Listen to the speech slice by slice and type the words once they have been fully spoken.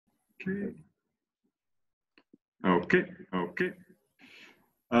Okay. Okay.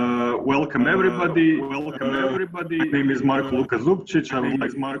 Welcome everybody. Welcome everybody. My name is Marko Luka Zupčić. I would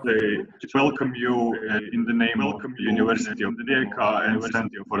like to welcome you in the name of University of Rijeka and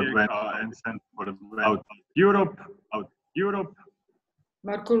Center for Advanced out Europe.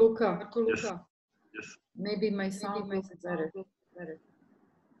 Marko Luka. Yes. Maybe my sound is better.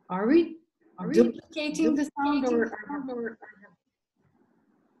 Are we duplicating the sound or?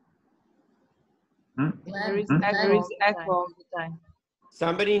 There is echo all the time.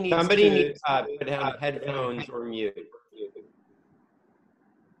 Somebody needs to put on headphones or mute.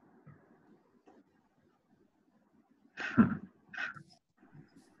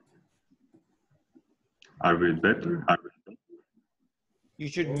 Are we better? You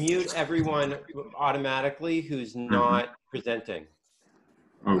should mute everyone automatically who's not presenting.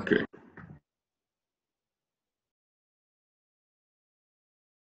 Okay.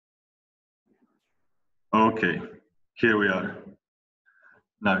 Okay, here we are.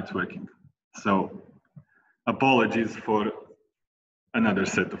 Now it's working. So, apologies for another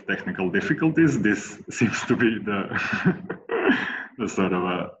set of technical difficulties. This seems to be the sort of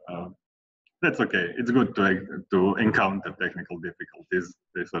a that's okay. It's good to encounter technical difficulties.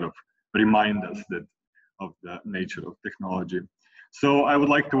 They sort of remind us of the nature of technology. So I would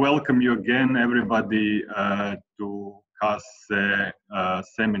like to welcome you again, everybody, to CAS SEE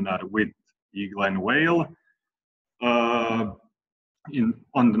seminar with Glen Weyl on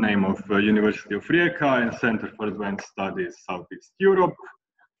the name of University of Rijeka and Center for Advanced Studies Southeast Europe.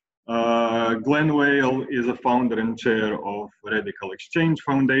 Glen Weyl is a founder and chair of RadicalxChange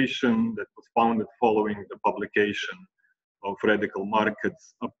Foundation that was founded following the publication of Radical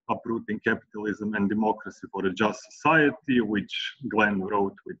Markets, Uprooting Capitalism and Democracy for a Just Society, which Glen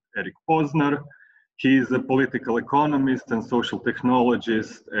wrote with Eric Posner. He is a political economist and social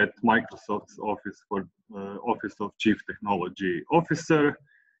technologist at Microsoft's Office of Chief Technology Officer.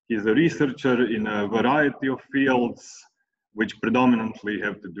 He's a researcher in a variety of fields, which predominantly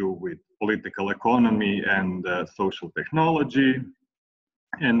have to do with political economy and social technology.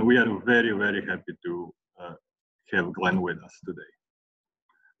 And we are very, very happy to have Glen with us today.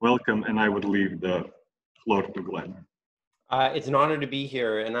 Welcome, and I would leave the floor to Glen. It's an honor to be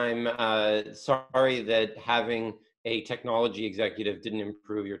here, and I'm sorry that having a technology executive didn't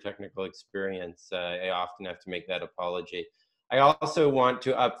improve your technical experience. I often have to make that apology. I also want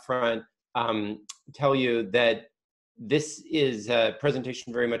to upfront tell you that this is a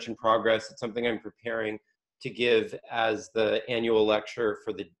presentation very much in progress. It's something I'm preparing to give as the annual lecture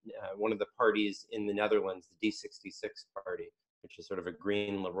for the one of the parties in the Netherlands, the D66 party, which is sort of a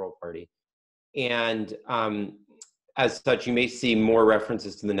green liberal party. And as such, you may see more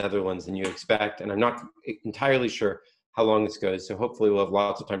references to the Netherlands than you expect, and I'm not entirely sure how long this goes, so hopefully we'll have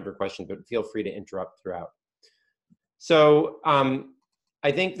lots of time for questions, but feel free to interrupt throughout. So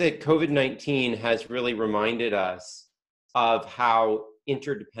I think that COVID-19 has really reminded us of how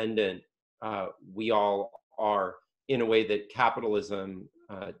interdependent we all are in a way that capitalism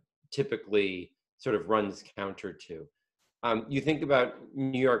typically sort of runs counter to. You think about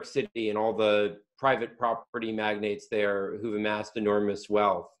New York City and all the private property magnates there who've amassed enormous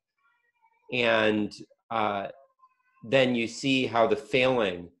wealth. And then you see how the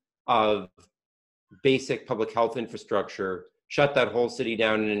failing of basic public health infrastructure shut that whole city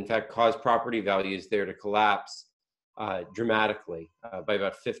down and in fact caused property values there to collapse dramatically by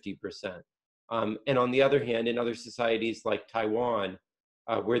about 50%. And on the other hand, in other societies like Taiwan,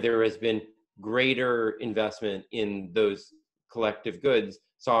 where there has been greater investment in those collective goods,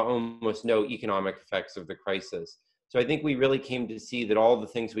 saw almost no economic effects of the crisis. So I think we really came to see that all the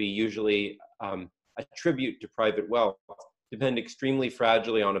things we usually attribute to private wealth depend extremely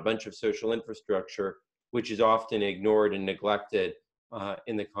fragilely on a bunch of social infrastructure, which is often ignored and neglected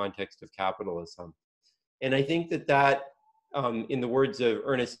in the context of capitalism. And I think that in the words of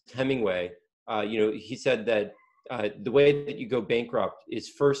Ernest Hemingway, he said that the way that you go bankrupt is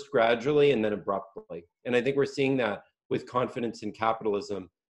first gradually and then abruptly. And I think we're seeing that with confidence in capitalism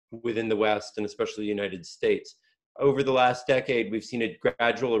within the West and especially the United States. Over the last decade, we've seen a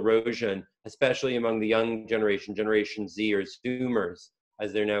gradual erosion, especially among the young generation, Generation Z or Zoomers,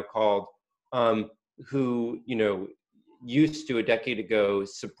 as they're now called, who used to a decade ago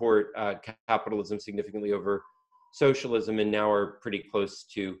support capitalism significantly over socialism and now are pretty close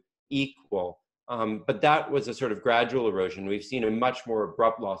to equal. But that was a sort of gradual erosion. We've seen a much more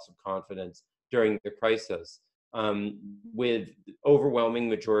abrupt loss of confidence during the crisis, with overwhelming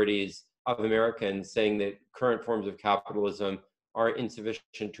majorities of Americans saying that current forms of capitalism are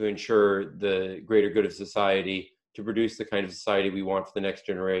insufficient to ensure the greater good of society to produce the kind of society we want for the next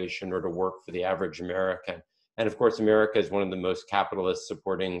generation or to work for the average American. And of course, America is one of the most capitalist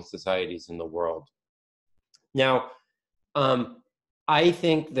supporting societies in the world. Now, I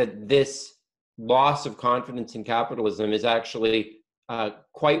think that this loss of confidence in capitalism is actually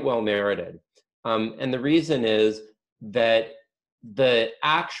quite well merited. And the reason is that the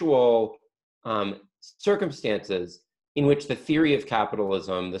actual circumstances in which the theory of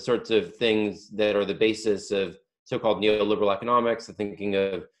capitalism, the sorts of things that are the basis of so-called neoliberal economics, the thinking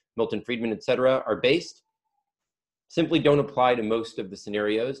of Milton Friedman, et cetera, are based, simply don't apply to most of the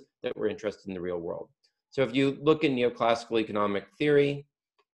scenarios that we're interested in the real world. So if you look at neoclassical economic theory,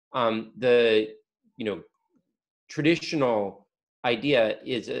 the traditional idea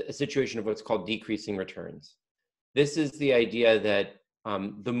is a situation of what's called decreasing returns. This is the idea that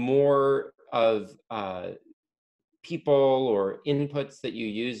the more of people or inputs that you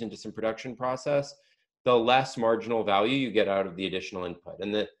use into some production process, the less marginal value you get out of the additional input.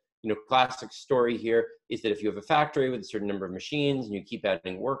 And the classic story here is that if you have a factory with a certain number of machines and you keep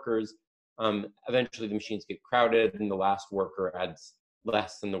adding workers, eventually the machines get crowded and the last worker adds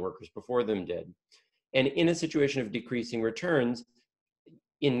less than the workers before them did. And in a situation of decreasing returns,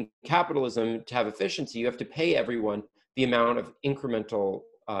 in capitalism, to have efficiency, you have to pay everyone the amount of incremental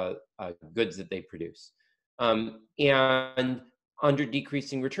goods that they produce. And under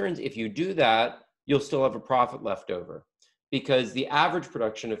decreasing returns, if you do that, you'll still have a profit left over, because the average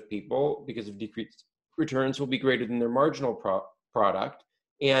production of people, because of decreased returns, will be greater than their marginal product.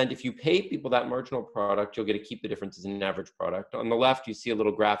 And if you pay people that marginal product, you'll get to keep the differences in average product. On the left, you see a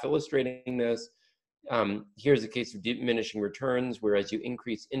little graph illustrating this. Here's a case of diminishing returns, where as you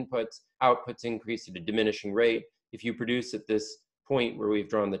increase inputs, outputs increase at a diminishing rate. If you produce at this point where we've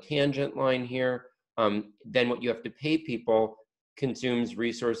drawn the tangent line here, then what you have to pay people consumes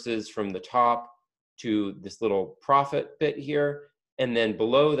resources from the top to this little profit bit here. And then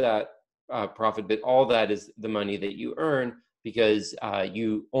below that profit bit, all that is the money that you earn, because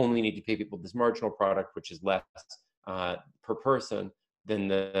you only need to pay people this marginal product, which is less per person than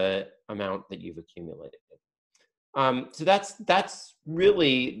the amount that you've accumulated. So that's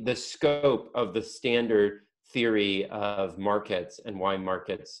really the scope of the standard theory of markets and why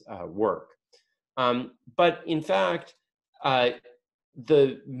markets work. But in fact,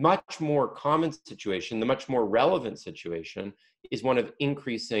 the much more common situation, the much more relevant situation, is one of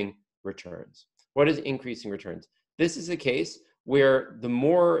increasing returns. What is increasing returns? This is a case where the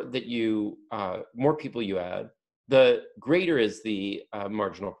more that you, more people you add, the greater is the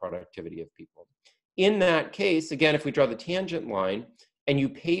marginal productivity of people. In that case, again, if we draw the tangent line and you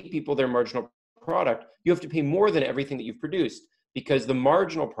pay people their marginal product, you have to pay more than everything that you've produced, because the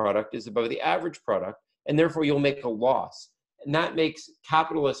marginal product is above the average product, and therefore you'll make a loss. And that makes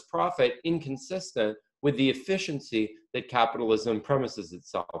capitalist profit inconsistent with the efficiency that capitalism premises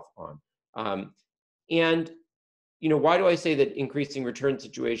itself on. And why do I say that increasing return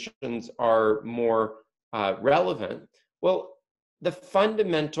situations are more relevant? Well, the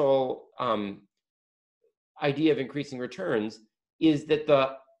fundamental idea of increasing returns is that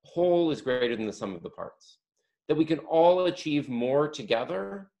the whole is greater than the sum of the parts, that we can all achieve more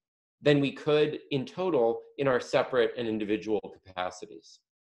together than we could in total in our separate and individual capacities.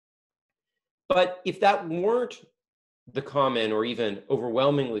 But if that weren't the common or even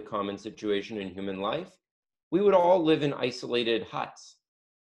overwhelmingly common situation in human life, we would all live in isolated huts.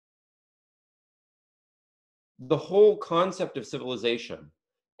 The whole concept of civilization,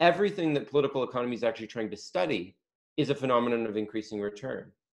 everything that political economy is actually trying to study, is a phenomenon of increasing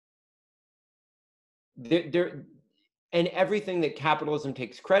return. And everything that capitalism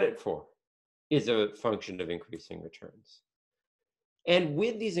takes credit for is a function of increasing returns. And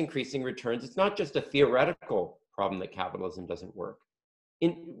with these increasing returns, it's not just a theoretical problem that capitalism doesn't work.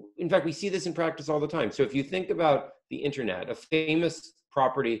 In fact, we see this in practice all the time. So if you think about the internet, a famous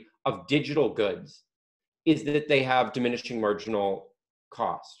property of digital goods is that they have diminishing marginal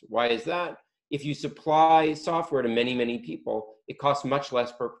cost. Why is that? If you supply software to many, many people, it costs much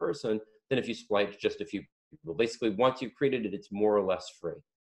less per person than if you supply it to just a few people. Basically, once you've created it, it's more or less free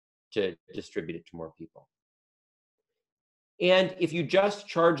to distribute it to more people. And if you just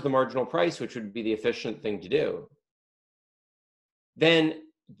charge the marginal price, which would be the efficient thing to do, then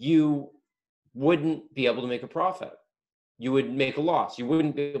you wouldn't be able to make a profit. You would make a loss. You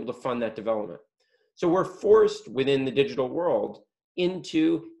wouldn't be able to fund that development. So we're forced within the digital world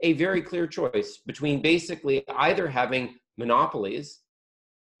into a very clear choice between basically either having monopolies,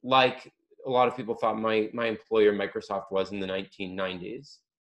 like a lot of people thought my employer, Microsoft, was in the 1990s,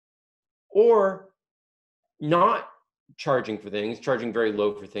 or not charging for things, charging very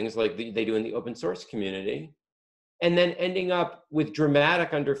low for things like they do in the open source community, and then ending up with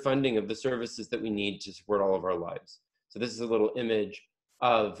dramatic underfunding of the services that we need to support all of our lives. So this is a little image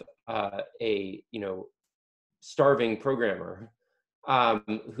of a starving programmer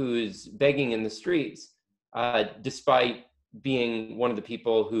who's begging in the streets, despite being one of the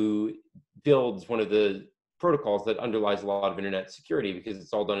people who builds one of the protocols that underlies a lot of internet security, because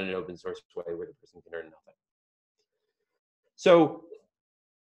it's all done in an open source way where the person can earn nothing. So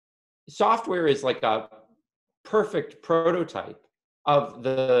software is like a perfect prototype of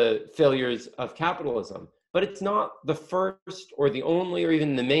the failures of capitalism, but it's not the first or the only or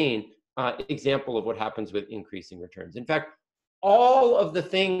even the main example of what happens with increasing returns. In fact, all of the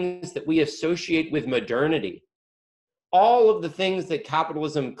things that we associate with modernity, all of the things that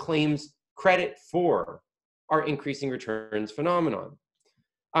capitalism claims credit for, are increasing returns phenomenon.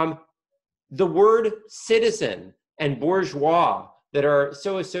 The word citizen and bourgeois that are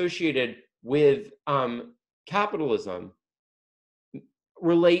so associated with capitalism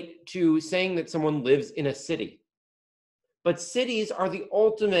relate to saying that someone lives in a city. But cities are the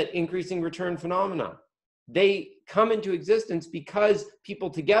ultimate increasing return phenomena. They come into existence because people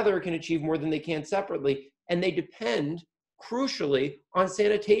together can achieve more than they can separately, and they depend crucially on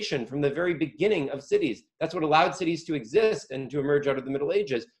sanitation from the very beginning of cities. That's what allowed cities to exist and to emerge out of the Middle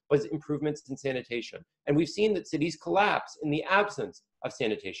Ages, was improvements in sanitation. And we've seen that cities collapse in the absence of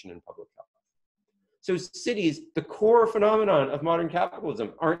sanitation and public health. So cities, the core phenomenon of modern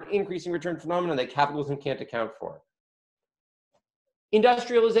capitalism, are an increasing return phenomenon that capitalism can't account for.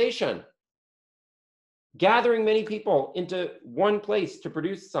 Industrialization, gathering many people into one place to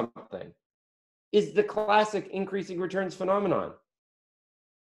produce something, is the classic increasing returns phenomenon.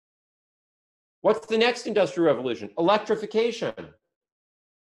 What's the next industrial revolution? Electrification.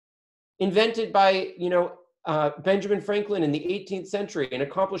 Invented by Benjamin Franklin in the 18th century and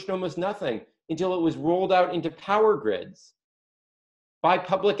accomplished almost nothing until it was rolled out into power grids by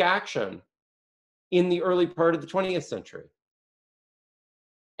public action in the early part of the 20th century.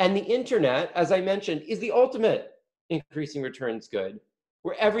 And the internet, as I mentioned, is the ultimate increasing returns good,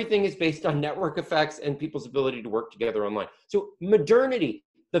 where everything is based on network effects and people's ability to work together online. So modernity,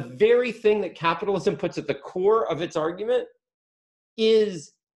 the very thing that capitalism puts at the core of its argument,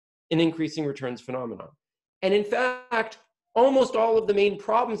 is an increasing returns phenomenon. And in fact, almost all of the main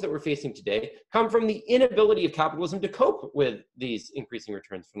problems that we're facing today come from the inability of capitalism to cope with these increasing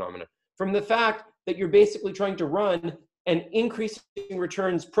returns phenomena, from the fact that you're basically trying to run an increasing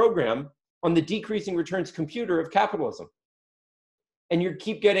returns program on the decreasing returns computer of capitalism. And you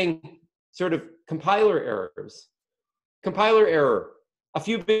keep getting sort of compiler errors. Compiler error, a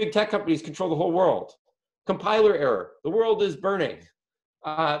few big tech companies control the whole world. Compiler error, the world is burning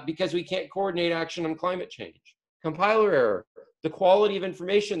because we can't coordinate action on climate change. Compiler error, the quality of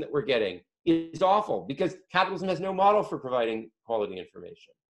information that we're getting is awful because capitalism has no model for providing quality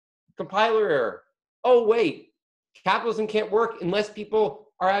information. Compiler error, oh wait, capitalism can't work unless people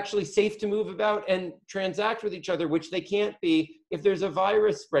are actually safe to move about and transact with each other, which they can't be if there's a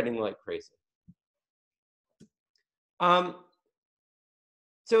virus spreading like crazy.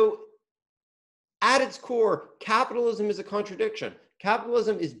 So at its core, capitalism is a contradiction.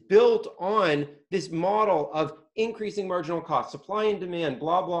 Capitalism is built on this model of increasing marginal cost, supply and demand,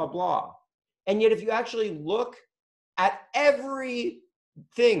 blah, blah, blah. And yet if you actually look at everything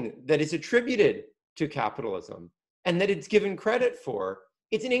that is attributed to capitalism and that it's given credit for,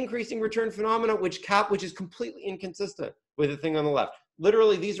 it's an increasing return phenomena which is completely inconsistent with the thing on the left.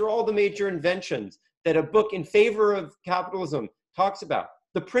 Literally, these are all the major inventions that a book in favor of capitalism talks about.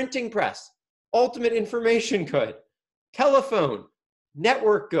 The printing press, ultimate information good. Telephone,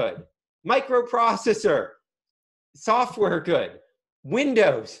 network good. Microprocessor, software good.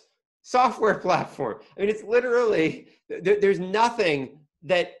 Windows, software platform. I mean, it's literally, there's nothing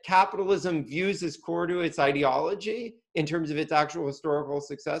that capitalism views as core to its ideology in terms of its actual historical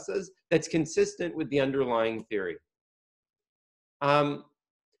successes that's consistent with the underlying theory. And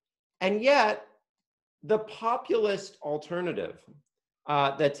yet, the populist alternative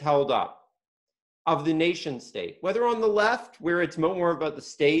that's held up of the nation state, whether on the left, where it's more about the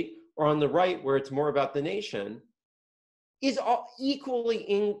state, or on the right, where it's more about the nation, is equally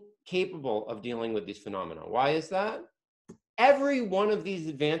incapable of dealing with these phenomena. Why is that? Every one of these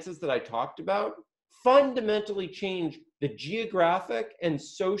advances that I talked about fundamentally change the geographic and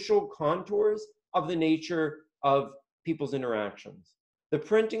social contours of the nature of people's interactions. The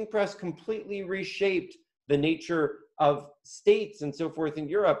printing press completely reshaped the nature of states and so forth in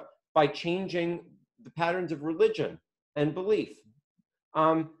Europe by changing the patterns of religion and belief.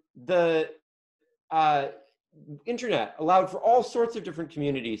 The internet allowed for all sorts of different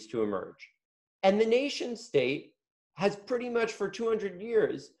communities to emerge. And the nation state has pretty much for 200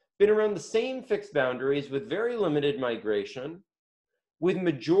 years been around the same fixed boundaries with very limited migration, with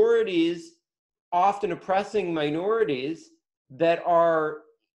majorities often oppressing minorities that are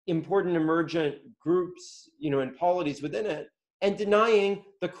important emergent groups, and polities within it, and denying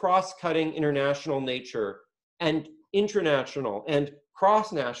the cross-cutting international nature and international and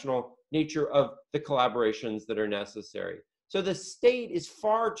cross-national nature of the collaborations that are necessary. So the state is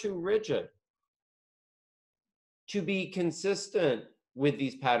far too rigid to be consistent with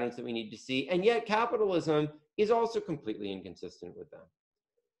these patterns that we need to see, and yet capitalism is also completely inconsistent with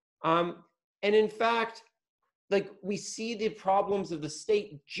them. And in fact, we see the problems of the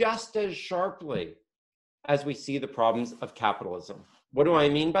state just as sharply as we see the problems of capitalism. What do I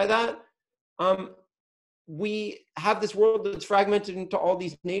mean by that? We have this world that's fragmented into all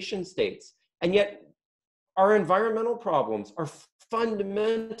these nation states, and yet our environmental problems are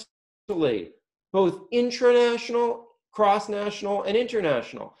fundamentally both intranational, cross-national, and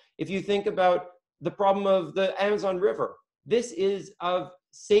international. If you think about the problem of the Amazon River, this is of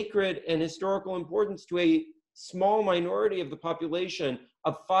sacred and historical importance to a small minority of the population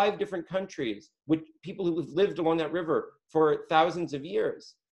of 5 different countries, with people who have lived along that river for thousands of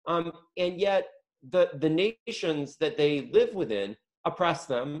years. And yet the nations that they live within oppress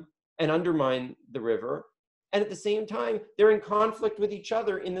them and undermine the river. And at the same time, they're in conflict with each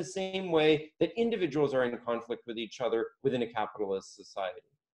other in the same way that individuals are in conflict with each other within a capitalist society.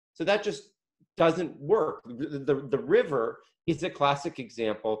 So that just doesn't work. The river is a classic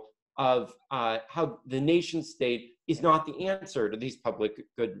example of how the nation state is not the answer to these public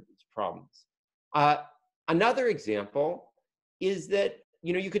goods problems. Another example is that,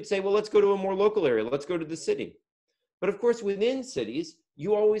 you could say, well, let's go to a more local area. Let's go to the city. But of course, within cities,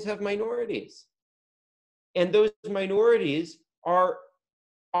 you always have minorities. And those minorities are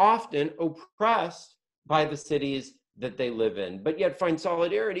often oppressed by the cities that they live in, but yet find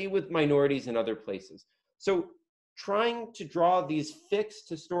solidarity with minorities in other places. So trying to draw these fixed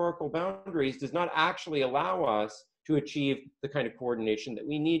historical boundaries does not actually allow us to achieve the kind of coordination that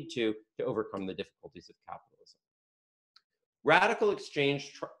we need to overcome the difficulties of capitalism.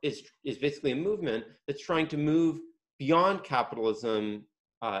 RadicalxChange is basically a movement that's trying to move beyond capitalism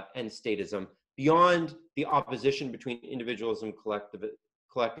and statism, beyond the opposition between individualism and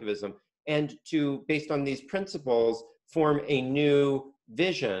collectivism, and to, based on these principles, form a new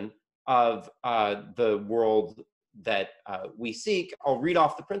vision of the world that we seek. I'll read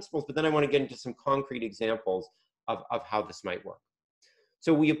off the principles, but then I want to get into some concrete examples of how this might work.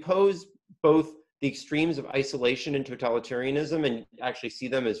 So we oppose both the extremes of isolation and totalitarianism, and actually see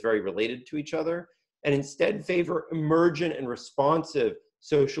them as very related to each other, and instead favor emergent and responsive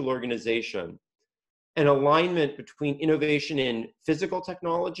social organization, an alignment between innovation in physical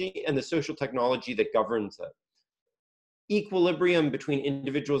technology and the social technology that governs it, equilibrium between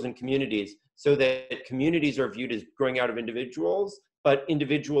individuals and communities, so that communities are viewed as growing out of individuals, but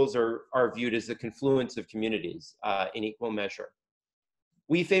individuals are viewed as the confluence of communities in equal measure.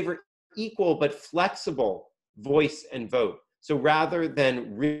 We favor equal but flexible voice and vote. So rather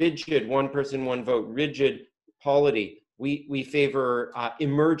than rigid one person, one vote, rigid polity, we favor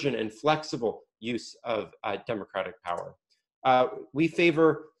emergent and flexible use of democratic power. We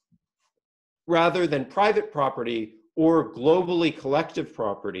favor, rather than private property or globally collective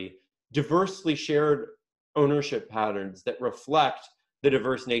property, diversely shared ownership patterns that reflect the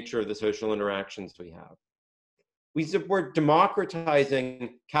diverse nature of the social interactions we have. We support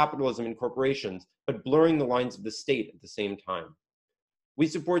democratizing capitalism and corporations, but blurring the lines of the state at the same time. We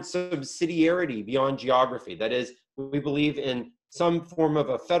support subsidiarity beyond geography. That is, we believe in some form of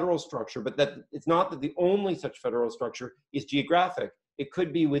a federal structure, but that it's not that the only such federal structure is geographic. It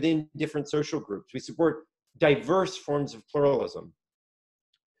could be within different social groups. We support diverse forms of pluralism.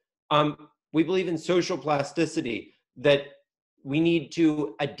 We believe in social plasticity, that we need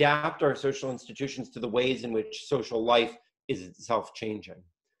to adapt our social institutions to the ways in which social life is itself changing.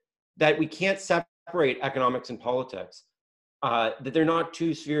 That we can't separate economics and politics, that they're not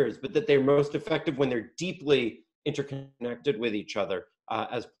two spheres, but that they're most effective when they're deeply interconnected with each other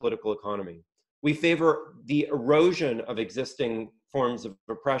as political economy. We favor the erosion of existing forms of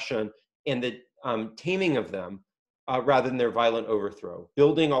oppression and the taming of them rather than their violent overthrow,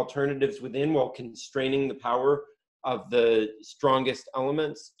 building alternatives within while constraining the power of the strongest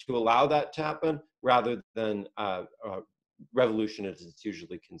elements to allow that to happen, rather than revolution as it's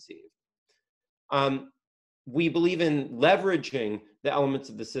usually conceived. We believe in leveraging the elements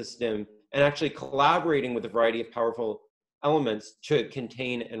of the system and actually collaborating with a variety of powerful elements to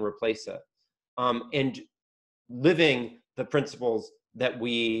contain and replace it, and living the principles that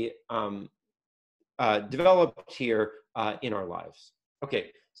we developed here in our lives.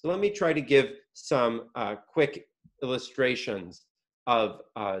 Okay, so let me try to give some quick illustrations of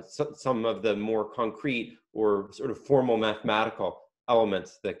some of the more concrete or sort of formal mathematical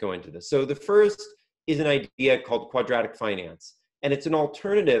elements that go into this. So the first is an idea called quadratic finance, and it's an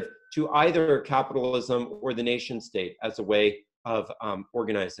alternative to either capitalism or the nation state as a way of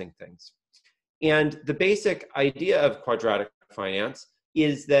organizing things. And the basic idea of quadratic finance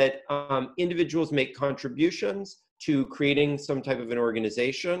is that individuals make contributions to creating some type of an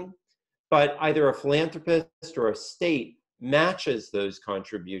organization, but either a philanthropist or a state matches those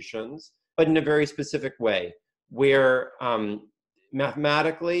contributions, but in a very specific way, where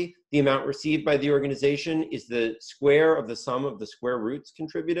mathematically the amount received by the organization is the square of the sum of the square roots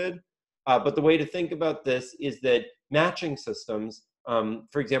contributed. But the way to think about this is that matching systems,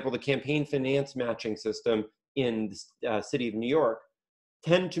 for example, the campaign finance matching system in the city of New York,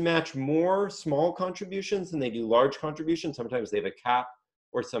 tend to match more small contributions than they do large contributions. Sometimes they have a cap,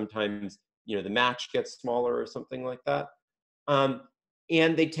 or sometimes the match gets smaller or something like that. And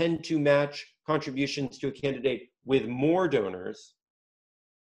they tend to match contributions to a candidate with more donors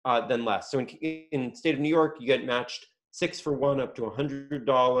than less. So in the state of New York, you get matched 6 for 1 up to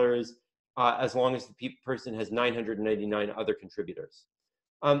 $100, as long as the person has 999 other contributors.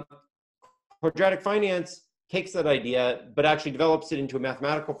 Quadratic finance takes that idea, but actually develops it into a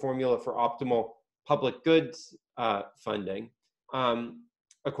mathematical formula for optimal public goods funding,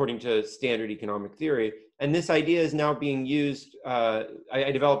 according to standard economic theory. And this idea is now being used.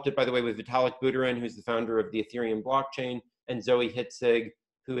 I developed it, by the way, with Vitalik Buterin, who's the founder of the Ethereum blockchain, and Zoe Hitzig,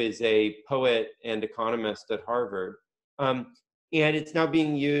 who is a poet and economist at Harvard. And it's now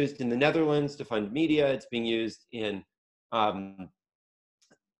being used in the Netherlands to fund media. It's being used in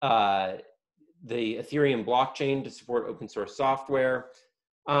the Ethereum blockchain to support open source software.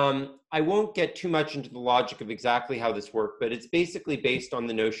 I won't get too much into the logic of exactly how this works, but it's basically based on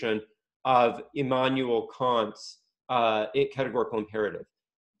the notion of Immanuel Kant's categorical imperative.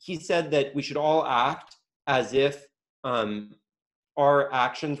 He said that we should all act as if our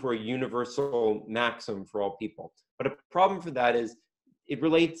actions were a universal maxim for all people. But a problem for that is it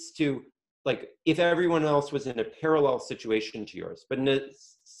relates to, like, if everyone else was in a parallel situation to yours. But in a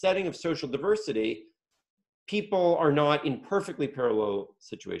setting of social diversity, people are not in perfectly parallel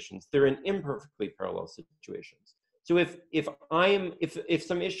situations. They're in imperfectly parallel situations. So if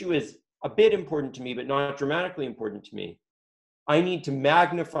some issue is a bit important to me, but not dramatically important to me, I need to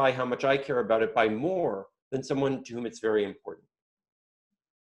magnify how much I care about it by more than someone to whom it's very important,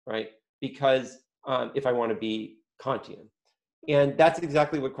 right? Because if I want to be Kantian. And that's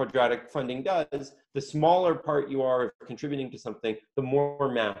exactly what quadratic funding does. The smaller part you are of contributing to something, the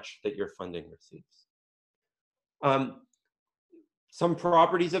more match that your funding receives. Some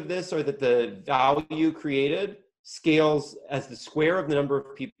properties of this are that the value created scales as the square of the number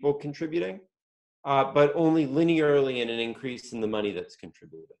of people contributing, but only linearly in an increase in the money that's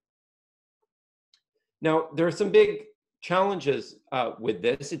contributed. Now, there are some big challenges with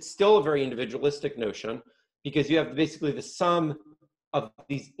this. It's still a very individualistic notion, because you have basically the sum of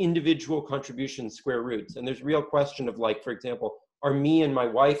these individual contributions square roots. And there's a real question of, like, for example, are me and my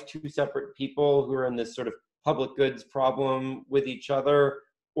wife two separate people who are in this sort of public goods problem with each other?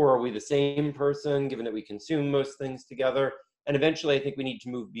 Or are we the same person, given that we consume most things together? And eventually, I think we need to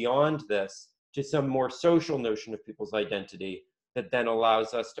move beyond this to some more social notion of people's identity that then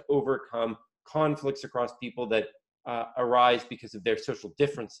allows us to overcome conflicts across people that arise because of their social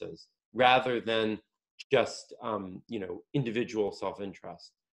differences, rather than just individual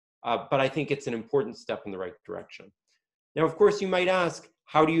self-interest. But I think it's an important step in the right direction. Now, of course, you might ask,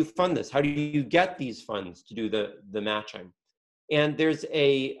 how do you fund this? How do you get these funds to do the matching? And there's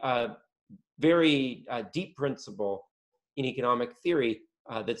a very deep principle in economic theory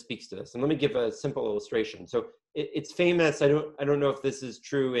that speaks to this. And let me give a simple illustration. So it's famous. I don't know if this is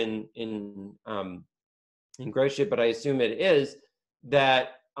true in Groucho, but I assume it is,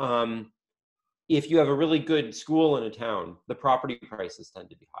 that if you have a really good school in a town, the property prices tend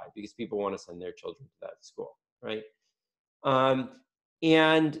to be high because people want to send their children to that school, right?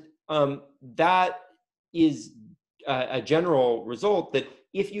 That is a general result, that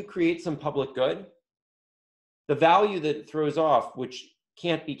if you create some public good, the value that it throws off, which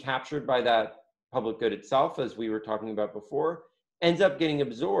can't be captured by that public good itself, as we were talking about before, ends up getting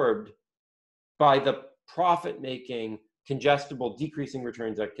absorbed by the profit-making, congestible, decreasing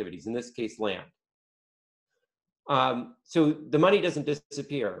returns activities, in this case, land. So the money doesn't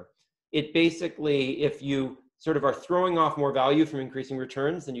disappear. It basically, if you sort of are throwing off more value from increasing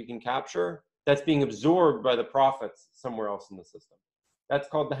returns than you can capture, that's being absorbed by the profits somewhere else in the system. That's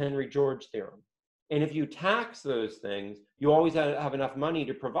called the Henry George theorem. And if you tax those things, you always have enough money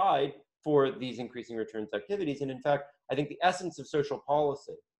to provide for these increasing returns activities. And in fact, I think the essence of social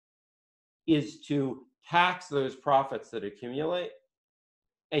policy is to tax those profits that accumulate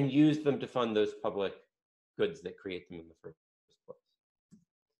and use them to fund those public goods that create them in the first place.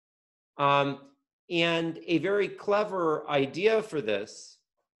 And a very clever idea for this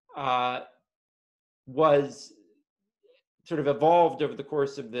was sort of evolved over the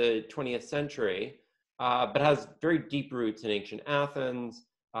course of the 20th century, but has very deep roots in ancient Athens,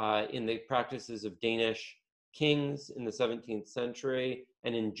 in the practices of Danish kings in the 17th century,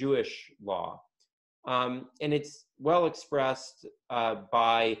 and in Jewish law. And it's well expressed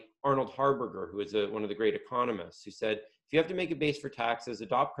by Arnold Harberger, who is one of the great economists, who said, if you have to make a base for taxes,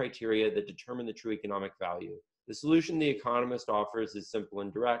 adopt criteria that determine the true economic value. The solution the economist offers is simple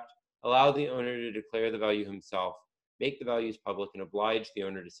and direct. Allow the owner to declare the value himself, make the values public, and oblige the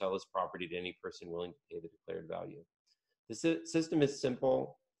owner to sell his property to any person willing to pay the declared value. The system is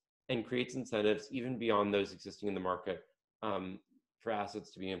simple and creates incentives even beyond those existing in the market for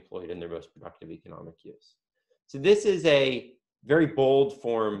assets to be employed in their most productive economic use. So this is a very bold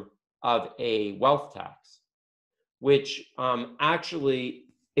form of a wealth tax, which actually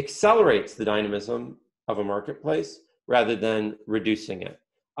accelerates the dynamism of a marketplace rather than reducing it.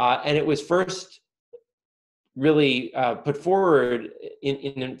 And it was first really put forward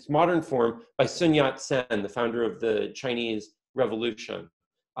in its modern form by Sun Yat-sen, the founder of the Chinese Revolution,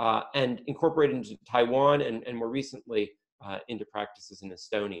 and incorporated into Taiwan and more recently into practices in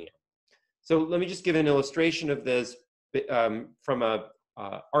Estonia. So let me just give an illustration of this from a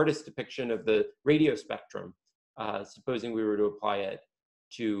artist depiction of the radio spectrum, supposing we were to apply it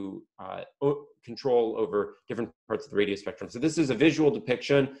to control over different parts of the radio spectrum. So this is a visual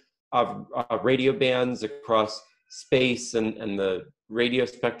depiction of radio bands across space and the radio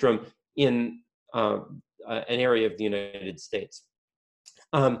spectrum in an area of the United States.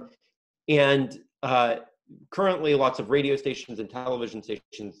 Currently, lots of radio stations and television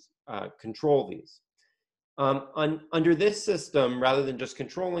stations control these. Under this system, rather than just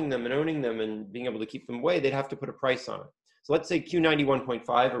controlling them and owning them and being able to keep them away, they'd have to put a price on it. So let's say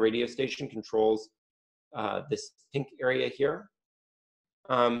Q91.5, a radio station, controls this pink area here,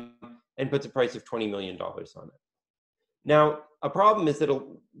 and puts a price of $20 million on it. Now, a problem is that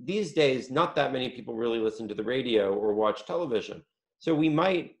these days, not that many people really listen to the radio or watch television. So we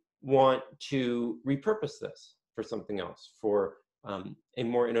might want to repurpose this for something else, for a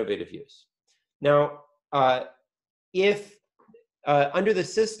more innovative use. Now, if under the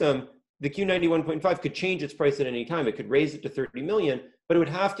system, the Q91.5 could change its price at any time. It could raise it to 30 million, but it would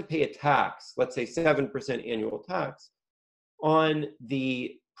have to pay a tax, let's say 7% annual tax, on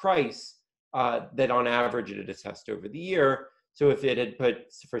the price that on average it assessed over the year. So if it had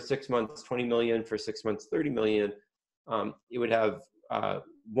put for 6 months 20 million, for 6 months 30 million, it would have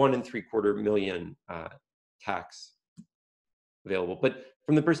 1.75 million tax available. But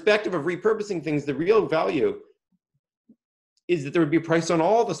from the perspective of repurposing things, the real value is that there would be a price on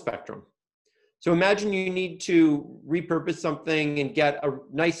all the spectrum. So imagine you need to repurpose something and get a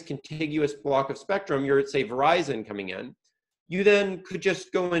nice contiguous block of spectrum. You're at, say, Verizon coming in. You then could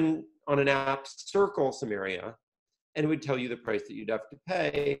just go in on an app, circle some area, and it would tell you the price that you'd have to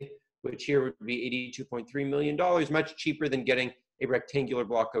pay, which here would be $82.3 million, much cheaper than getting a rectangular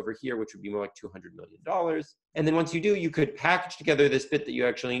block over here, which would be more like $200 million. And then once you do, you could package together this bit that you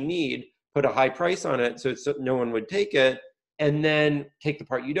actually need, put a high price on it so no one would take it, and then take the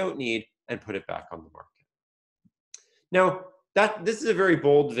part you don't need and put it back on the market. Now, this is a very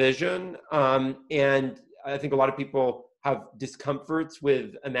bold vision, and I think a lot of people have discomforts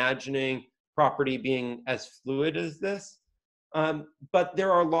with imagining property being as fluid as this. But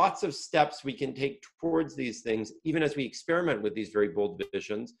there are lots of steps we can take towards these things, even as we experiment with these very bold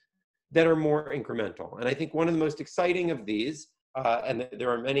visions, that are more incremental. And I think one of the most exciting of these, and there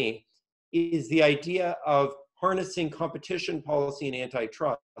are many, is the idea of harnessing competition policy and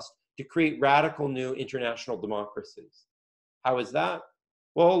antitrust to create radical new international democracies. How is that?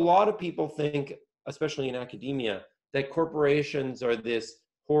 Well, a lot of people think, especially in academia, that corporations are this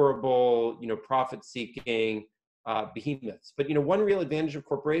horrible, profit-seeking behemoths. But one real advantage of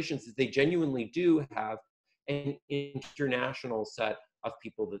corporations is they genuinely do have an international set of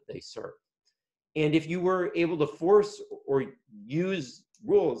people that they serve. And if you were able to force or use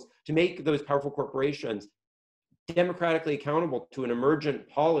rules to make those powerful corporations democratically accountable to an emergent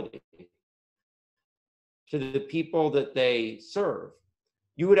polity, to the people that they serve,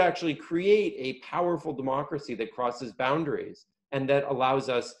 you would actually create a powerful democracy that crosses boundaries and that allows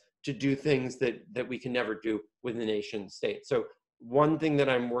us to do things that we can never do with the nation state. So one thing that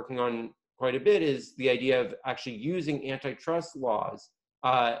I'm working on quite a bit is the idea of actually using antitrust laws.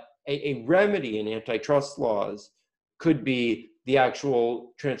 A remedy in antitrust laws could be the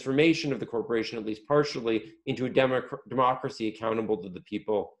actual transformation of the corporation, at least partially, into a democracy accountable to the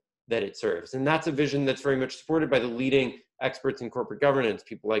people that it serves. And that's a vision that's very much supported by the leading experts in corporate governance,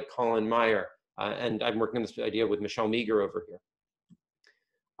 people like Colin Meyer, and I'm working on this idea with Michelle Meager over here.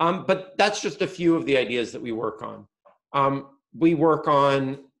 But that's just a few of the ideas that we work on. We work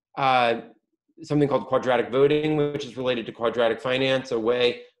on something called quadratic voting, which is related to quadratic finance, a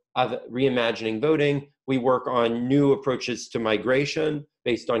way of reimagining voting. We work on new approaches to migration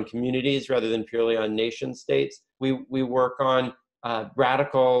based on communities rather than purely on nation states. We work on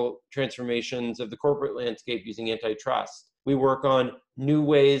radical transformations of the corporate landscape using antitrust. We work on new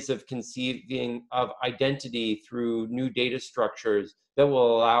ways of conceiving of identity through new data structures that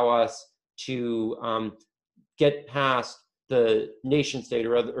will allow us to get past the nation state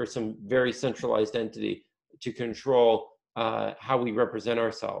or some very centralized entity to control how we represent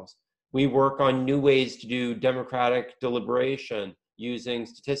ourselves. We work on new ways to do democratic deliberation using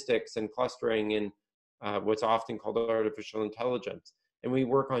statistics and clustering and what's often called artificial intelligence. And we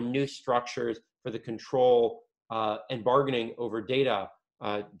work on new structures for the control and bargaining over data,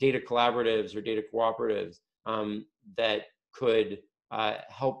 data collaboratives or data cooperatives that could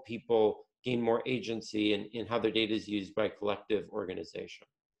help people gain more agency in how their data is used by collective organization.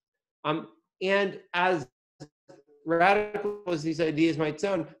 And as radical as these ideas might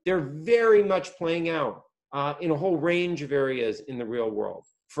sound, they're very much playing out in a whole range of areas in the real world,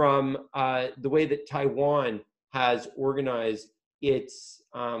 from the way that Taiwan has organized its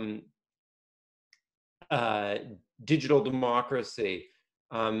digital democracy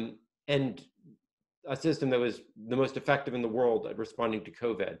and a system that was the most effective in the world at responding to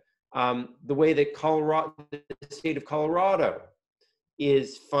COVID. The way that the state of Colorado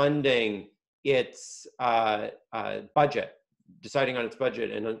is funding its budget, deciding on its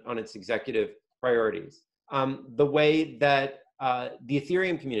budget and on its executive priorities. The way that the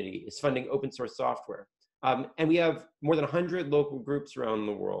Ethereum community is funding open source software. And we have more than 100 local groups around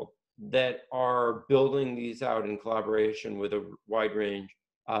the world that are building these out in collaboration with a wide range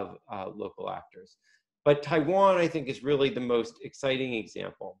of local actors. But Taiwan, I think, is really the most exciting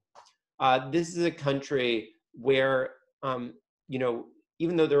example. This is a country where, you know,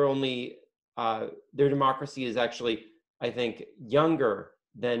 even though they're only, their democracy is actually, I think, younger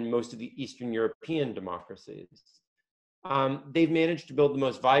than most of the Eastern European democracies. They've managed to build the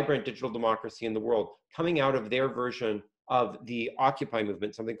most vibrant digital democracy in the world, coming out of their version of the Occupy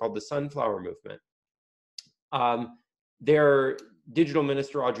movement, something called the Sunflower Movement. Their digital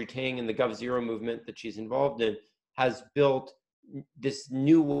minister, Audrey Tang, in the GovZero movement that she's involved in, has built this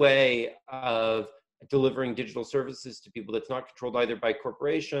new way of delivering digital services to people that's not controlled either by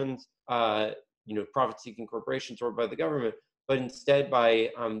corporations, you know, profit-seeking corporations, or by the government, but instead by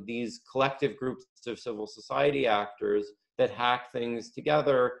these collective groups of civil society actors that hack things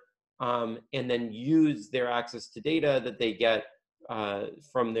together and then use their access to data that they get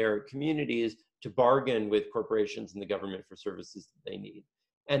from their communities to bargain with corporations and the government for services that they need.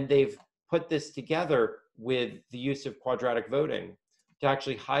 And they've put this together with the use of quadratic voting to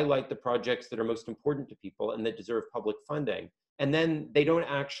actually highlight the projects that are most important to people and that deserve public funding. And then they don't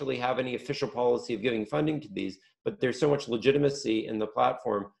actually have any official policy of giving funding to these, but there's so much legitimacy in the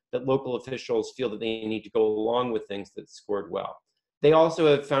platform that local officials feel that they need to go along with things that scored well. They also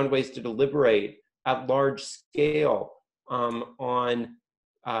have found ways to deliberate at large scale on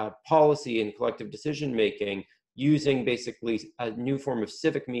policy and collective decision-making using basically a new form of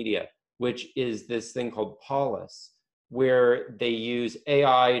civic media, which is this thing called polis, where they use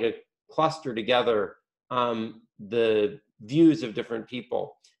AI to cluster together the views of different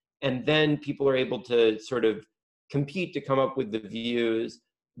people. And then people are able to sort of compete to come up with the views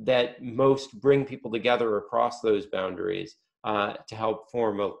that most bring people together across those boundaries to help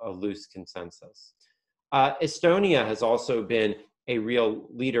form a loose consensus. Estonia has also been a real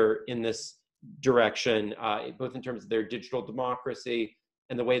leader in this direction, both in terms of their digital democracy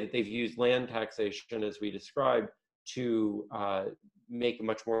and the way that they've used land taxation, as we described, to make a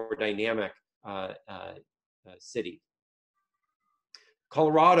much more dynamic city.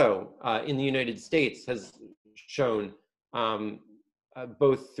 Colorado in the United States has shown,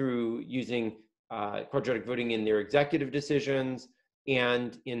 both through using quadratic voting in their executive decisions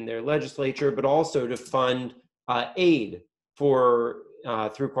and in their legislature, but also to fund aid for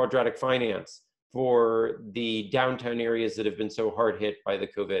through quadratic finance for the downtown areas that have been so hard hit by the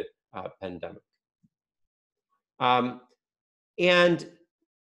COVID pandemic. And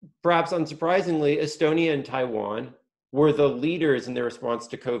perhaps unsurprisingly, Estonia and Taiwan were the leaders in their response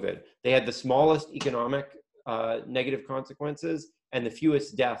to COVID. They had the smallest economic negative consequences and the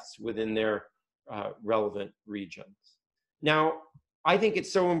fewest deaths within their relevant regions. Now, I think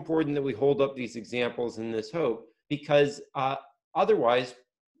it's so important that we hold up these examples in this hope, because otherwise,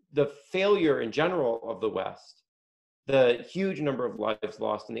 the failure in general of the West, the huge number of lives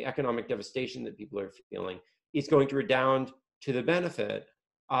lost and the economic devastation that people are feeling is going to redound to the benefit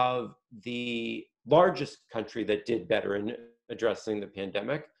of the largest country that did better in addressing the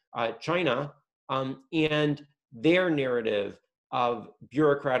pandemic, China, and their narrative of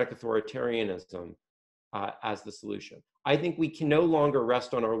bureaucratic authoritarianism as the solution. I think we can no longer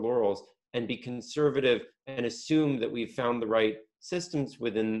rest on our laurels and be conservative and assume that we've found the right systems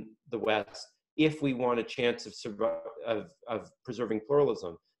within the West if we want a chance of preserving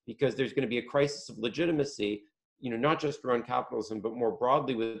pluralism, because there's going to be a crisis of legitimacy, not just around capitalism, but more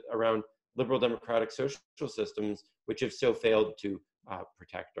broadly around liberal democratic social systems, which have so failed to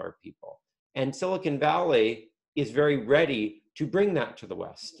protect our people. And Silicon Valley is very ready to bring that to the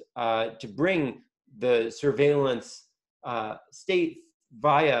West, to bring the surveillance state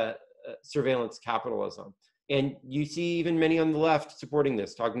via surveillance capitalism. And you see even many on the left supporting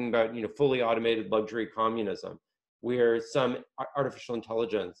this, talking about fully automated luxury communism, where some artificial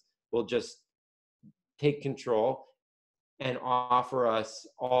intelligence will just take control and offer us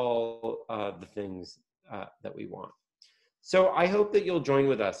all the things that we want. So I hope that you'll join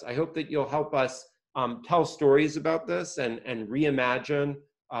with us. I hope that you'll help us tell stories about this and reimagine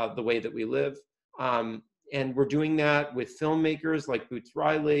the way that we live. And we're doing that with filmmakers like Boots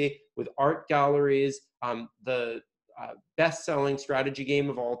Riley, with art galleries, the best-selling strategy game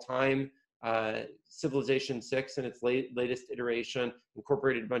of all time, Civilization 6 in its latest iteration,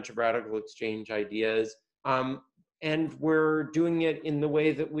 incorporated a bunch of RadicalxChange ideas. And we're doing it in the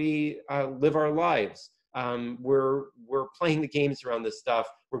way that we live our lives. We're playing the games around this stuff.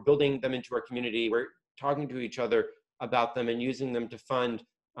 We're building them into our community. We're talking to each other about them and using them to fund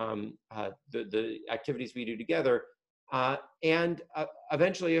the activities we do together. And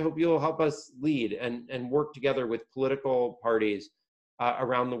eventually, I hope you'll help us lead and work together with political parties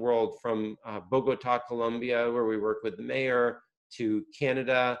around the world, from Bogota, Colombia, where we work with the mayor, to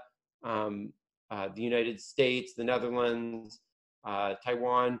Canada, the United States, the Netherlands,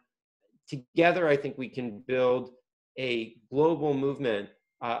 Taiwan. Together, I think we can build a global movement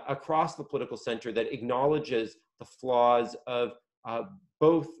across the political center that acknowledges the flaws of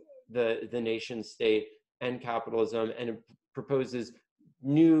both the nation state and capitalism, and proposes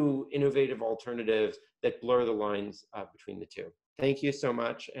new innovative alternatives that blur the lines between the two. Thank you so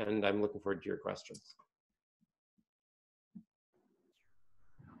much, and I'm looking forward to your questions.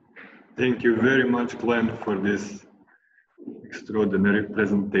 Thank you very much, Glenn, for this extraordinary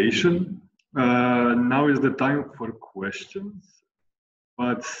presentation. Now is the time for questions.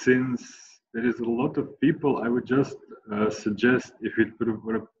 But since there is a lot of people, I would just suggest, if it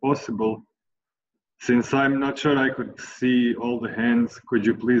were possible, since I'm not sure I could see all the hands, could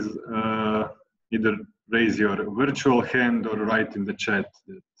you please either raise your virtual hand or write in the chat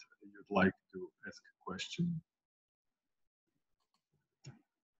that you'd like to ask a question?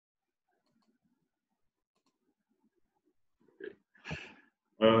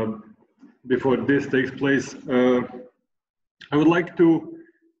 Okay. Before this takes place, I would like to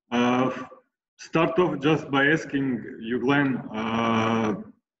start off just by asking you, Glenn,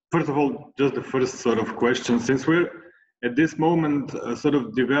 first of all, just the first sort of question, since we're at this moment sort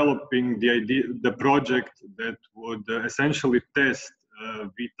of developing the project that would essentially test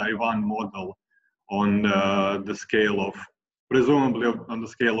the Taiwan model on the scale of, presumably on the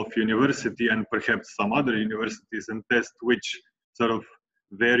scale of university and perhaps some other universities, and test which sort of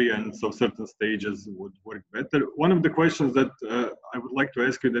variants of certain stages would work better. One of the questions that I would like to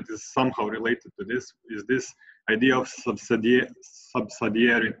ask you that is somehow related to this is this idea of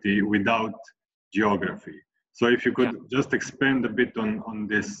subsidiarity without geography. So if you could just expand a bit on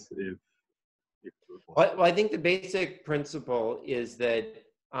this. Well, I think the basic principle is that,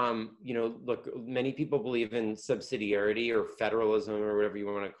 look, many people believe in subsidiarity or federalism or whatever you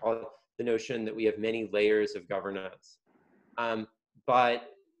want to call it, the notion that we have many layers of governance.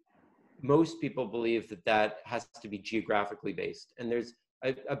 But most people believe that that has to be geographically based. And there's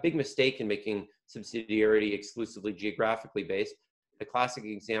a big mistake in making subsidiarity exclusively geographically based. The classic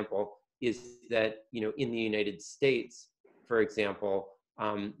example is that, in the United States, for example,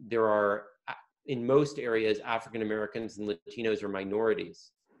 there are, in most areas, African Americans and Latinos are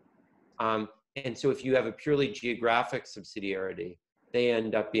minorities. And so if you have a purely geographic subsidiarity, they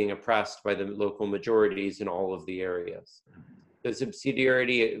end up being oppressed by the local majorities in all of the areas. The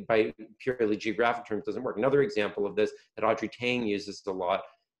subsidiarity by purely geographic terms doesn't work. Another example of this that Audrey Tang uses a lot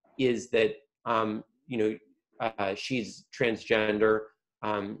is that, she's transgender,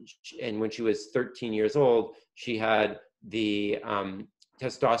 and when she was 13 years old, she had the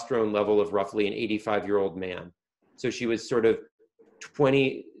testosterone level of roughly an 85-year-old man. So she was sort of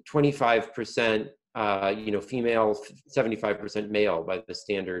 25%, female, 75% male by the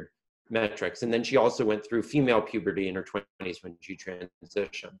standard metrics. And then she also went through female puberty in her 20s when she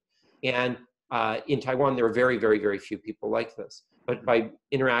transitioned. And in Taiwan, there are very, very, very few people like this. But by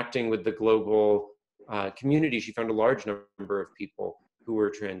interacting with the global community, she found a large number of people who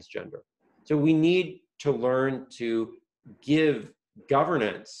were transgender. So we need to learn to give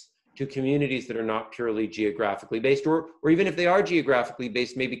governance to communities that are not purely geographically based, or even if they are geographically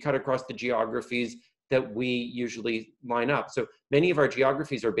based, maybe cut across the geographies that we usually line up. So many of our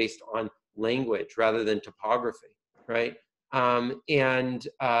geographies are based on language rather than topography, right?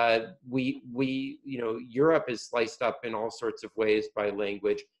 Europe is sliced up in all sorts of ways by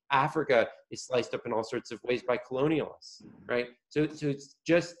language. Africa is sliced up in all sorts of ways by colonialists, right? So it's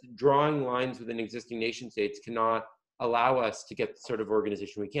just drawing lines within existing nation states cannot allow us to get the sort of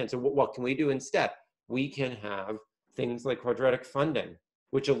organization we can. So what can we do instead? We can have things like quadratic funding,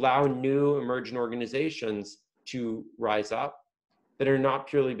 which allow new emergent organizations to rise up that are not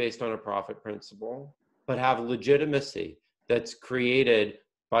purely based on a profit principle, but have legitimacy that's created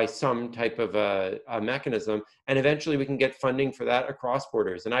by some type of a mechanism. And eventually we can get funding for that across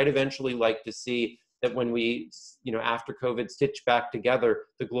borders. And I'd eventually like to see that when we, after COVID, stitch back together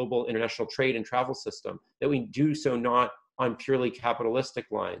the global international trade and travel system, that we do so not on purely capitalistic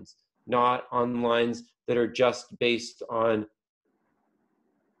lines, not on lines that are just based on,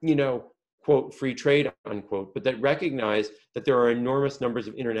 quote, free trade, unquote, but that recognize that there are enormous numbers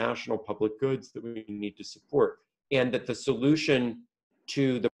of international public goods that we need to support. And that the solution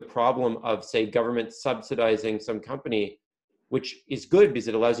to the problem of, say, government subsidizing some company, which is good because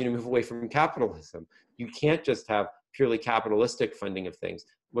it allows you to move away from capitalism. You can't just have purely capitalistic funding of things.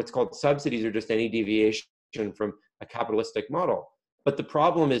 What's called subsidies are just any deviation from a capitalistic model. But the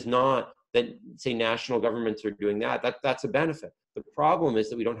problem is not that, say, national governments are doing that. That's a benefit. The problem is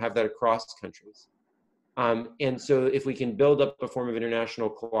that we don't have that across countries. And so if we can build up a form of international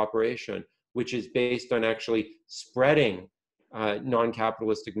cooperation, which is based on actually spreading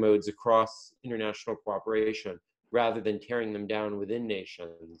non-capitalistic modes across international cooperation, rather than tearing them down within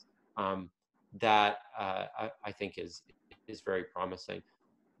nations, that I think is very promising.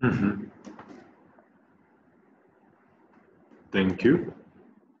 Mm-hmm. Thank you.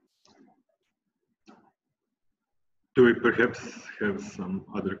 Do we perhaps have some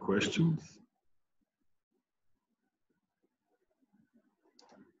other questions?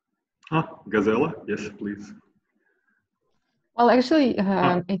 Gazella, yes, please. Well, actually,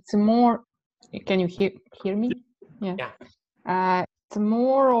 it's more. Can you hear me? Yeah. It's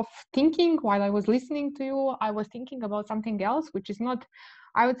more of thinking while I was listening to you. I was thinking about something else, which is not.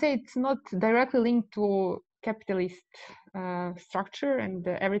 I would say it's not directly linked to capitalist structure and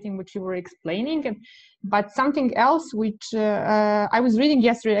everything which you were explaining, but something else which I was reading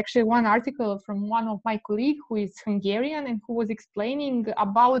yesterday. Actually, one article from one of my colleagues who is Hungarian and who was explaining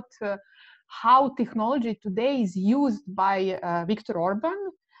about how technology today is used by Viktor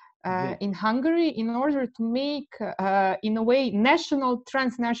Orban in Hungary in order to make, in a way,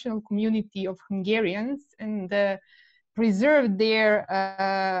 transnational community of Hungarians and preserve their,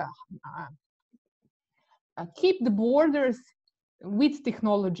 keep the borders with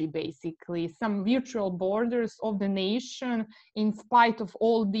technology, basically, some virtual borders of the nation, in spite of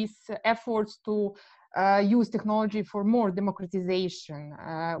all these efforts to use technology for more democratization,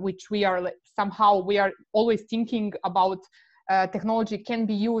 which we are always thinking about. Technology can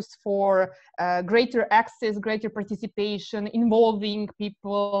be used for greater access, greater participation, involving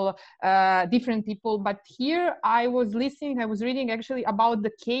people, different people. But here I was reading actually about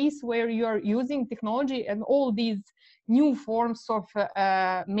the case where you are using technology and all these new forms of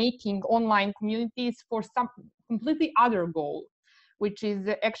making online communities for some completely other goal, which is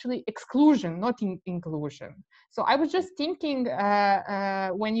actually exclusion, not inclusion. So I was just thinking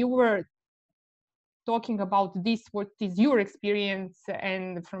when you were talking about this, what is your experience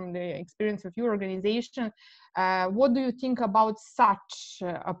and from the experience of your organization, what do you think about such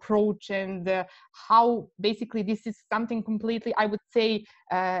approach and how basically this is something completely, I would say,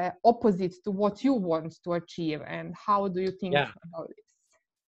 opposite to what you want to achieve, and how do you think about this?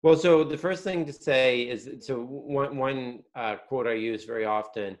 Well, so the first thing to say is, so one quote I use very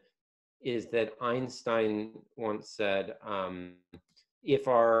often is that Einstein once said, if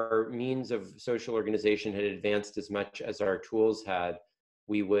our means of social organization had advanced as much as our tools had,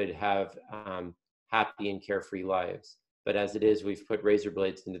 we would have happy and carefree lives. But as it is, we've put razor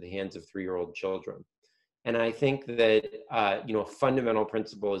blades into the hands of 3-year-old children. And I think that a fundamental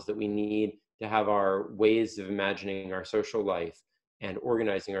principle is that we need to have our ways of imagining our social life and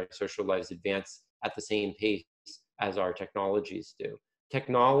organizing our social lives advance at the same pace as our technologies do.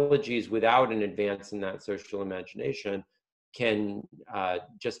 Technologies without an advance in that social imagination can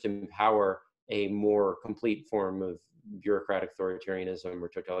just empower a more complete form of bureaucratic authoritarianism or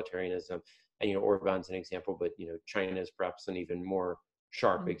totalitarianism. And Orban's an example, but China is perhaps an even more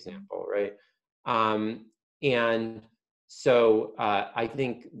sharp example, right? And so I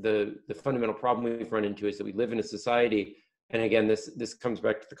think the fundamental problem we've run into is that we live in a society, and again, this comes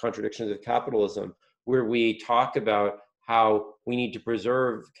back to the contradictions of capitalism, where we talk about how we need to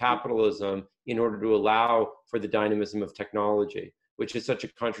preserve capitalism in order to allow for the dynamism of technology, which is such a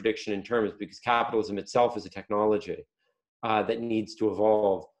contradiction in terms, because capitalism itself is a technology that needs to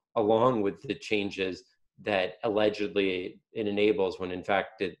evolve along with the changes that allegedly it enables, when in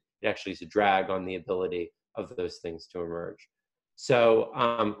fact it actually is a drag on the ability of those things to emerge. So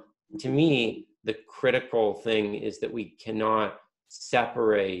to me, the critical thing is that we cannot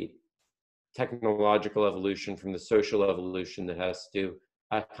separate technological evolution from the social evolution that has to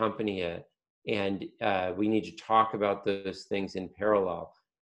accompany it. And we need to talk about those things in parallel.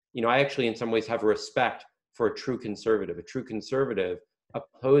 I actually in some ways have a respect for a true conservative. A true conservative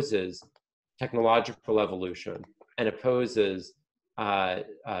opposes technological evolution and opposes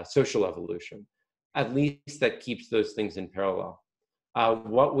social evolution. At least that keeps those things in parallel.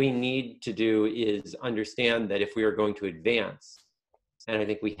 What we need to do is understand that if we are going to advance, and I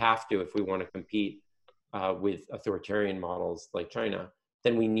think we have to if we want to compete with authoritarian models like China,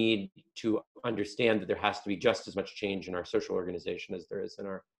 then we need to understand that there has to be just as much change in our social organization as there is in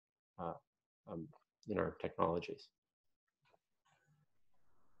our technologies.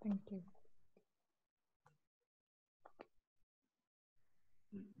 Thank you.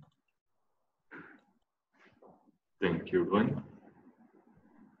 Thank you, Glenn.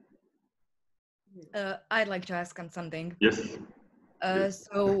 I'd like to ask on something. Yes.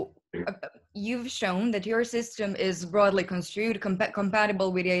 So you've shown that your system is broadly construed,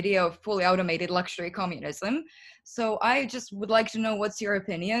 compatible with the idea of fully automated luxury communism. So I just would like to know what's your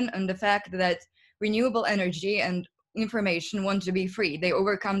opinion on the fact that renewable energy and information want to be free. They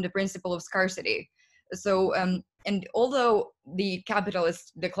overcome the principle of scarcity. So, and although the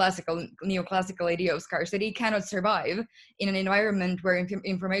capitalist, the classical, neoclassical idea of scarcity cannot survive in an environment where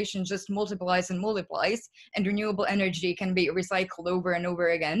information just multiplies and multiplies, and renewable energy can be recycled over and over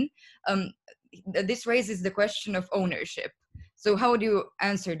again, this raises the question of ownership. So how do you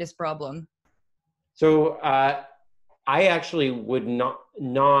answer this problem? So I actually would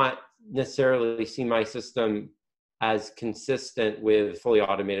not necessarily see my system as consistent with fully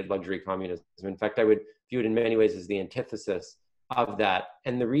automated luxury communism. In fact, I would view it in many ways as the antithesis of that.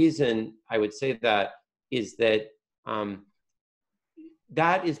 And the reason I would say that is that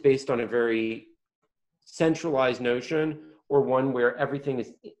that is based on a very centralized notion, or one where everything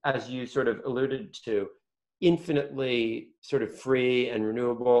is, as you sort of alluded to, infinitely sort of free and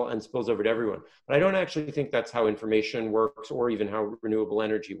renewable and spills over to everyone. But I don't actually think that's how information works, or even how renewable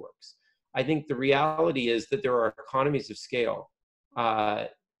energy works. I think the reality is that there are economies of scale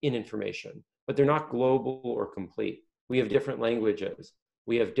in information, but they're not global or complete. We have different languages.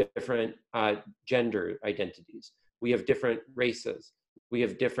 We have different gender identities. We have different races. We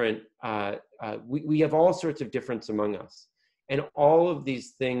have different, we have all sorts of difference among us. And all of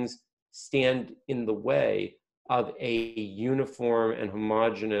these things stand in the way of a uniform and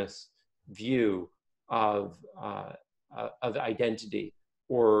homogeneous view of identity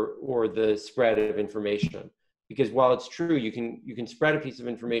or the spread of information. Because while it's true, you can spread a piece of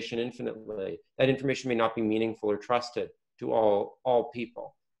information infinitely, that information may not be meaningful or trusted to all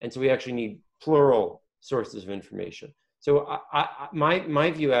people. And so we actually need plural sources of information. So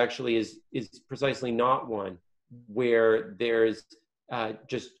my view actually is precisely not one where there's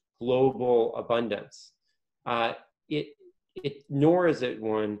just global abundance. Nor is it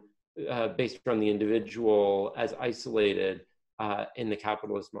one based on the individual as isolated in the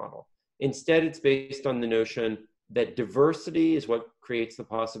capitalist model. Instead, it's based on the notion that diversity is what creates the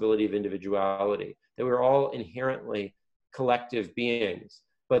possibility of individuality, that we're all inherently collective beings,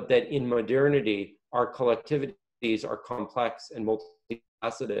 but that in modernity, our collectivities are complex and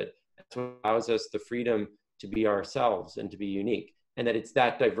multifaceted. That's what allows us the freedom to be ourselves and to be unique. And that it's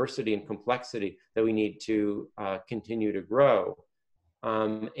that diversity and complexity that we need to continue to grow.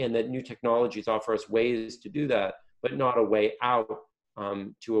 And that new technologies offer us ways to do that, but not a way out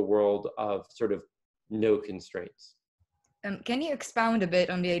to a world of sort of no constraints. Can you expound a bit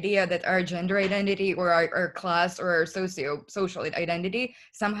on the idea that our gender identity or our class or our social identity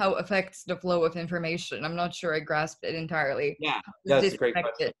somehow affects the flow of information? I'm not sure I grasped it entirely. Yeah, that's a great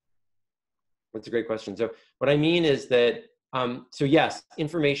question. That's a great question. So what I mean is that, so yes,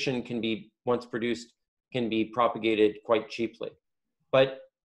 information can be, once produced, can be propagated quite cheaply. But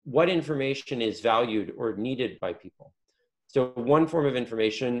what information is valued or needed by people? So one form of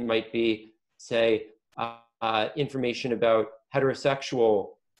information might be, say, information about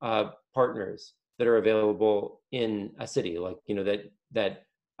heterosexual partners that are available in a city, like, you know, that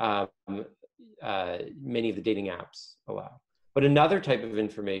many of the dating apps allow. But another type of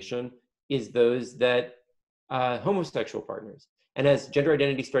information is those that homosexual partners. And as gender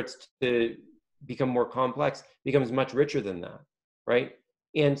identity starts to become more complex, becomes much richer than that, right?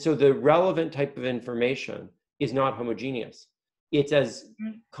 And so the relevant type of information is not homogeneous. It's as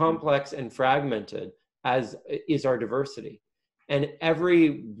complex and fragmented as is our diversity. And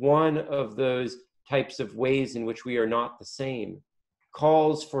every one of those types of ways in which we are not the same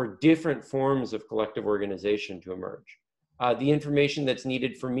calls for different forms of collective organization to emerge. The information that's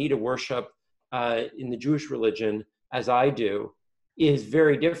needed for me to worship in the Jewish religion, as I do, is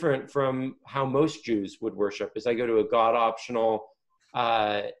very different from how most Jews would worship. As I go to a God-optional,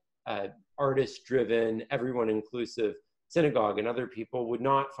 artist-driven, everyone-inclusive synagogue, and other people would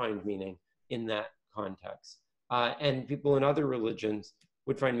not find meaning in that context. And people in other religions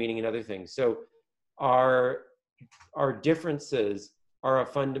would find meaning in other things. So our differences are a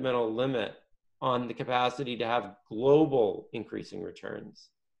fundamental limit on the capacity to have global increasing returns.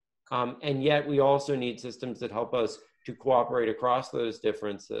 And yet we also need systems that help us to cooperate across those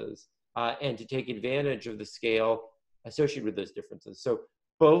differences and to take advantage of the scale associated with those differences. So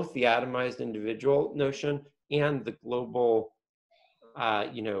both the atomized individual notion and the global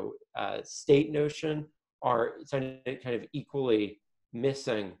state notion are kind of equally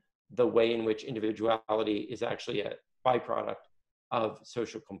missing the way in which individuality is actually a byproduct of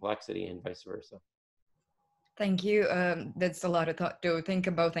social complexity and vice versa. Thank you. That's a lot of thought to think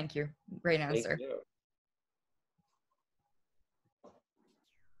about. Thank you. Great answer. Thank you.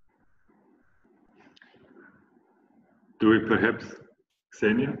 Do we perhaps,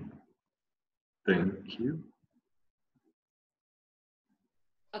 Ksenia? Thank you.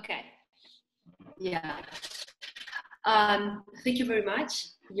 Okay. Yeah. Thank you very much.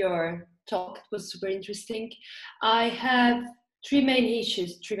 Your talk was super interesting. I have three main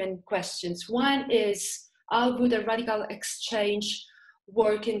questions. One is, how would a RadicalxChange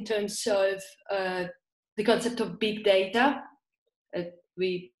work in terms of the concept of big data?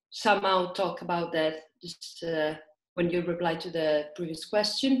 We somehow talk about that just when you reply to the previous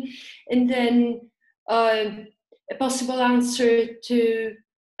question. And then a possible answer to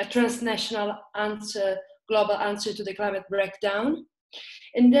a transnational answer, global answer to the climate breakdown.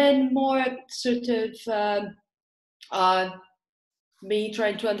 And then more sort of me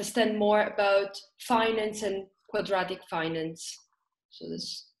trying to understand more about finance and quadratic finance. So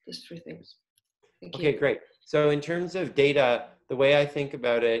there's three things. Thank you. Okay, great. So in terms of data, the way I think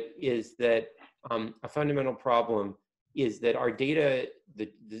about it is that a fundamental problem is that our data,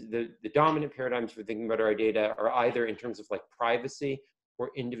 the dominant paradigms for thinking about our data are either in terms of like privacy or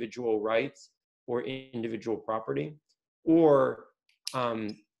individual rights or individual property, or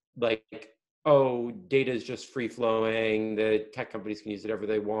like, oh, data is just free flowing, the tech companies can use it whatever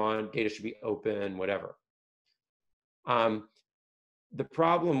they want, data should be open, whatever. The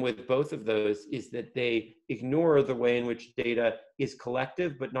problem with both of those is that they ignore the way in which data is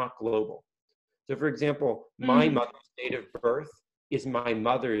collective but not global. So for example, my mother's date of birth is my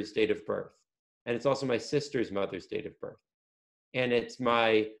mother's date of birth. And it's also my sister's mother's date of birth. And it's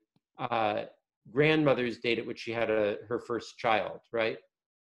my grandmother's date at which she had her first child, right?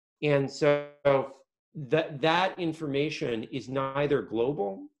 And so that information is neither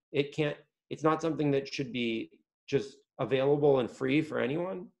global, it's not something that should be just available and free for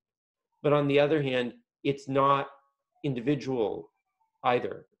anyone. But on the other hand, it's not individual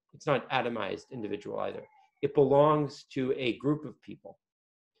either. It's not atomized individual either. It belongs to a group of people.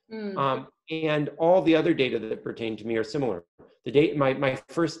 And all the other data that pertain to me are similar. The date, my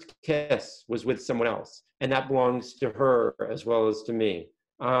first kiss was with someone else, and that belongs to her as well as to me.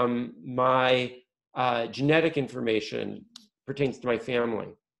 My genetic information pertains to my family.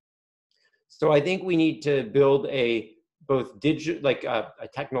 So I think we need to build both digital, like a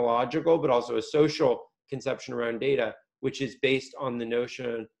technological, but also a social conception around data, which is based on the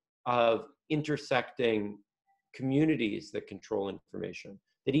notion of intersecting communities that control information,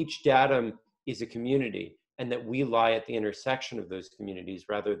 that each datum is a community. and that we lie at the intersection of those communities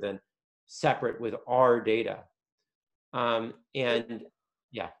rather than separate with our data. And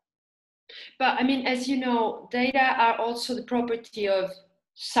yeah. But I mean, as you know, data are also the property of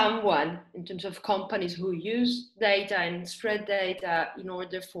someone, in terms of companies who use data and spread data in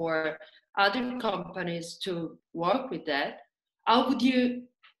order for other companies to work with that. How would you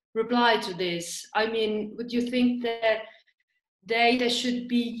reply to this? I mean, would you think that data should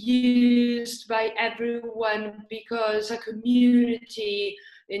be used by everyone because a community,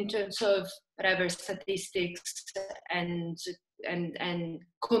 in terms of whatever statistics and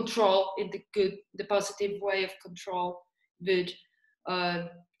control in the positive way of control, would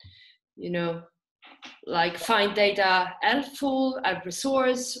you know, like find data helpful, a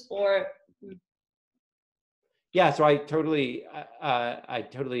resource, or? Yeah, so I totally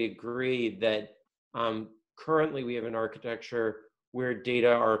agree that currently we have an architecture where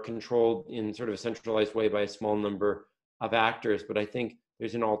data are controlled in sort of a centralized way by a small number of actors, but I think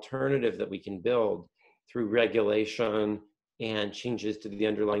there's an alternative that we can build through regulation and changes to the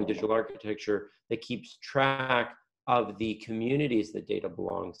underlying digital architecture that keeps track of the communities that data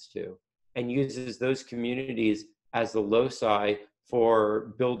belongs to and uses those communities as the loci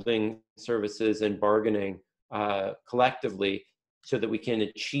for building services and bargaining collectively, so that we can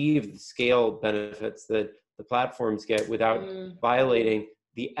achieve the scale benefits that the platforms get without violating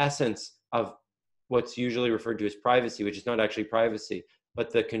the essence of what's usually referred to as privacy, which is not actually privacy,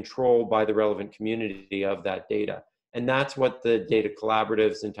 but the control by the relevant community of that data. And that's what the data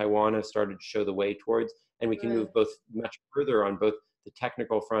collaboratives in Taiwan have started to show the way towards. And we can move both much further on both the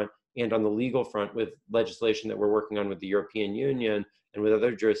technical front and on the legal front with legislation that we're working on with the European Union and with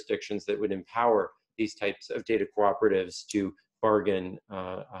other jurisdictions that would empower these types of data cooperatives to bargain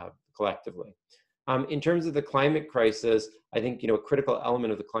collectively. In terms of the climate crisis, I think a critical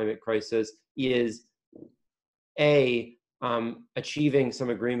element of the climate crisis is achieving some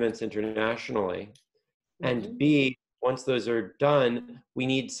agreements internationally, and B, once those are done, we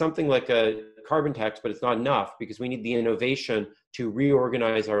need something like a carbon tax, but it's not enough because we need the innovation to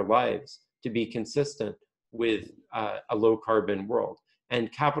reorganize our lives to be consistent with a low carbon world.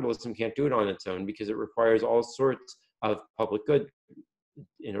 And capitalism can't do it on its own because it requires all sorts of public good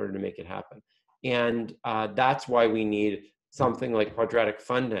in order to make it happen. And that's why we need something like quadratic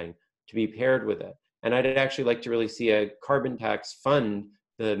funding to be paired with it. And I'd actually like to really see a carbon tax fund,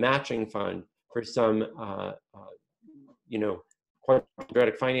 the matching fund, for some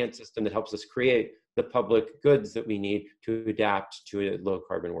quadratic finance system that helps us create the public goods that we need to adapt to a low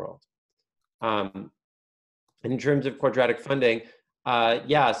carbon world. In terms of quadratic funding,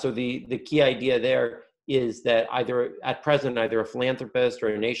 so the key idea there is that either at present, either a philanthropist or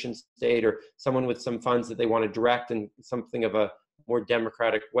a nation state or someone with some funds that they want to direct in something of a more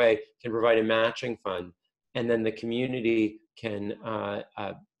democratic way can provide a matching fund, and then the community can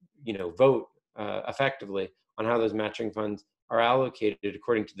vote effectively on how those matching funds are allocated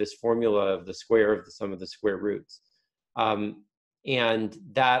according to this formula of the square of the sum of the square roots. And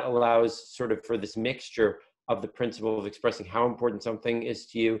that allows sort of for this mixture of the principle of expressing how important something is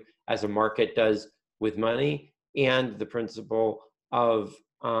to you as a market does with money, and the principle of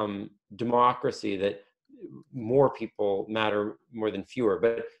democracy, that more people matter more than fewer.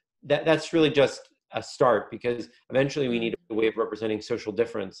 But that's really just a start, because eventually we need a way of representing social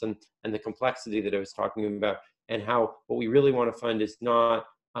difference and the complexity that I was talking about, and how what we really want to fund is not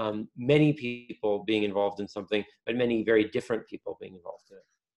many people being involved in something, but many very different people being involved in it.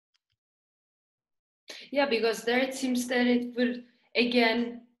 Yeah, because there it seems that it would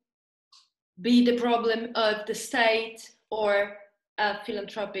again be the problem of the state or a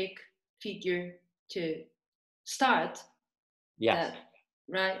philanthropic figure to start. Yes.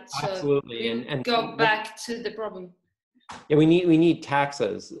 Right. Absolutely. So and go back to the problem. Yeah, we need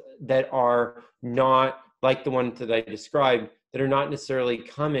taxes that are not like the one that I described, that are not necessarily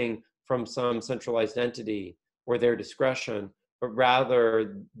coming from some centralized entity or their discretion, but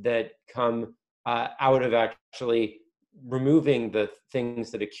rather that come out of actually removing the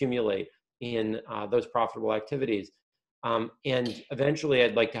things that accumulate in those profitable activities. And eventually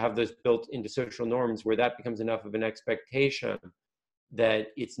I'd like to have those built into social norms where that becomes enough of an expectation that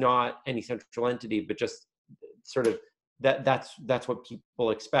it's not any central entity, but just sort of that's what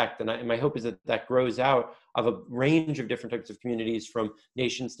people expect. And my hope is that that grows out of a range of different types of communities, from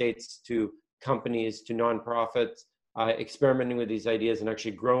nation states to companies to nonprofits, experimenting with these ideas and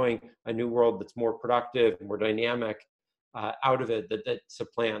actually growing a new world that's more productive, more dynamic out of it, that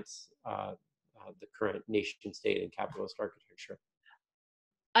supplants the current nation state and capitalist architecture.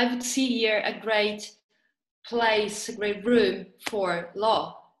 I would see here a great place, a great room for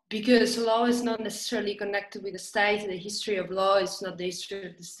law, because law is not necessarily connected with the state. The history of law is not the history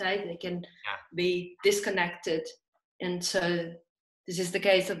of the state. They can be disconnected. And so this is the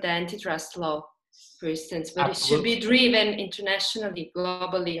case of the antitrust law, for instance, but Absolutely. it should be driven internationally,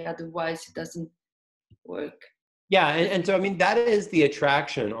 globally, otherwise it doesn't work. Yeah, and so, I mean, that is the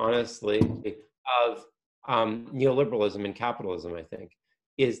attraction, honestly, of neoliberalism and capitalism, I think,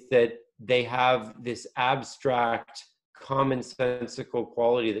 is that they have this abstract, commonsensical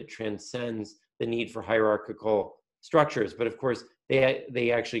quality that transcends the need for hierarchical structures. But of course,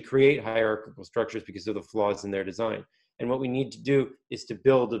 they actually create hierarchical structures because of the flaws in their design. And what we need to do is to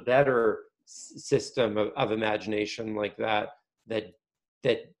build a better system of imagination like that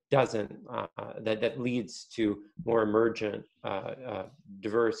doesn't, that leads to more emergent,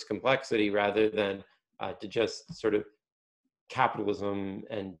 diverse complexity rather than to just sort of capitalism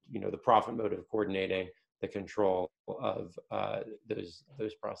and, you know, the profit motive coordinating the control of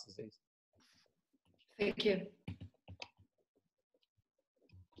those processes. Thank you.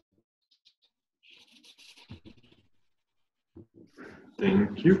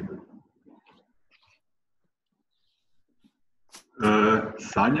 Thank you.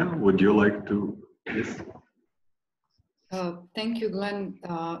 Sanya, would you like to? Yes. Thank you, Glenn,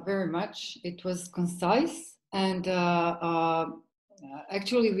 very much. It was concise, and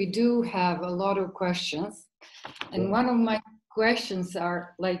actually we do have a lot of questions. And one of my questions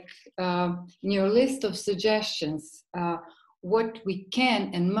are like, in your list of suggestions, what we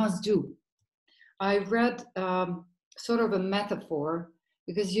can and must do. I read sort of a metaphor,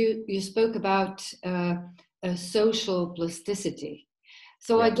 because you spoke about a social plasticity.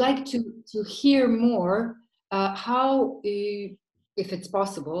 So I'd like to hear more how, if it's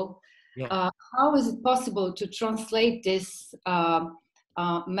possible, how is it possible to translate this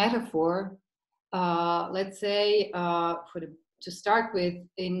metaphor, let's say, to start with,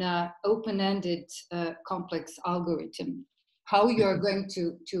 in an open-ended complex algorithm? How you are going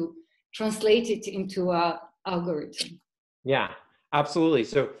to translate it into an algorithm? Yeah, absolutely.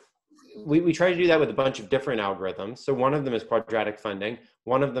 So we try to do that with a bunch of different algorithms. So one of them is quadratic funding.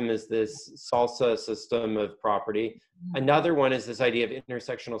 One of them is this salsa system of property. Another one is this idea of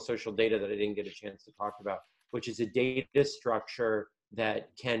intersectional social data that I didn't get a chance to talk about, which is a data structure that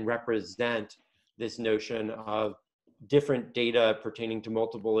can represent this notion of different data pertaining to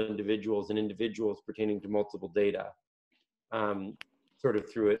multiple individuals and individuals pertaining to multiple data, sort of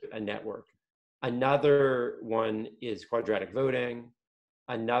through a network. Another one is quadratic voting.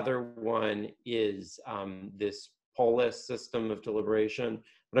 Another one is this polis system of deliberation,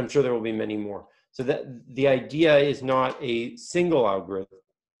 but I'm sure there will be many more. So that the idea is not a single algorithm,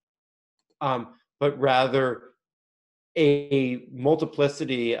 but rather a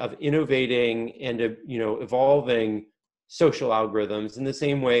multiplicity of innovating and evolving social algorithms, in the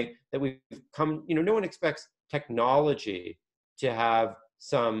same way that we've come, no one expects technology to have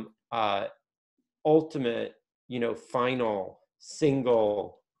some ultimate, final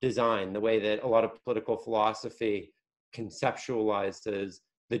single design, the way that a lot of political philosophy conceptualizes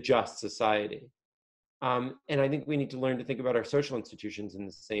the just society. And I think we need to learn to think about our social institutions in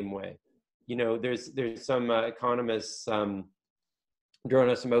the same way. There's some economists, Drona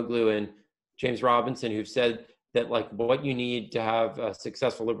Samoglu and James Robinson, who've said that, like, what you need to have a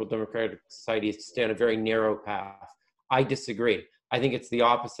successful liberal democratic society is to stay on a very narrow path. I disagree. I think it's the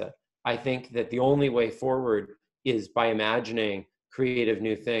opposite. I think that the only way forward is by imagining creative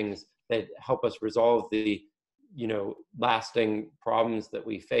new things that help us resolve the, lasting problems that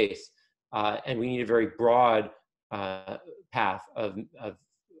we face. And we need a very broad path of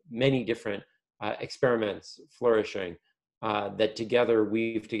many different experiments flourishing that together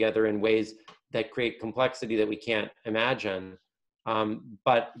weave together in ways that create complexity that we can't imagine,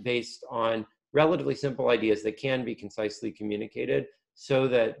 but based on relatively simple ideas that can be concisely communicated so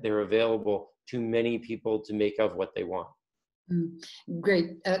that they're available to many people to make of what they want.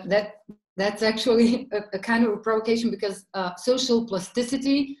 Great. That's actually a kind of a provocation, because social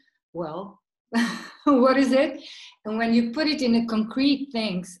plasticity, well, what is it? And when you put it in a concrete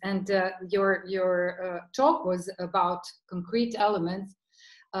things, and your talk was about concrete elements,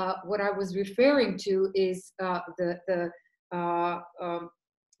 what I was referring to is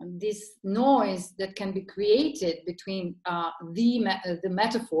this noise that can be created between the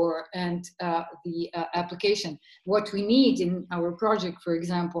metaphor and the application. What we need in our project, for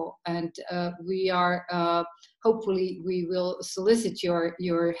example, and we are hopefully we will solicit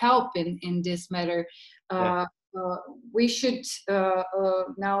your help in this matter. We should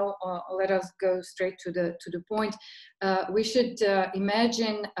now let us go straight to the point. We should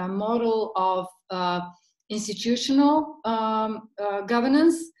imagine a model of institutional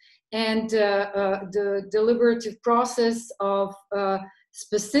governance and the deliberative process of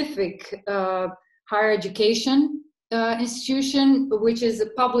specific higher education institution, which is a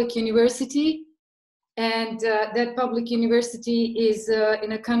public university. And that public university is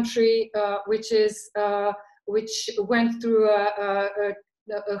in a country which went through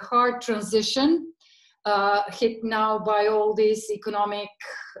a hard transition, hit now by all these economic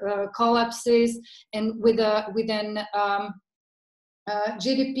collapses, and with an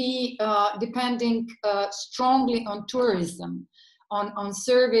GDP depending strongly on tourism, on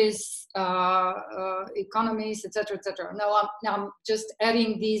service economies, etc., etc. Now I'm just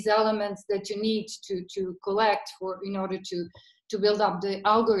adding these elements that you need to collect in order to build up the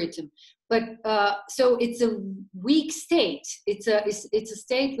algorithm. But so it's a weak state. It's a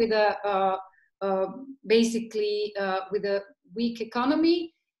state with basically with a weak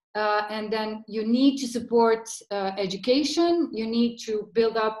economy, and then you need to support education. You need to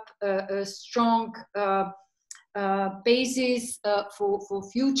build up a strong basis for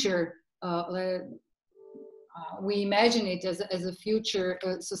future. We imagine it as a future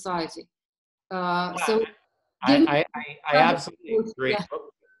society. So I absolutely agree. Yeah.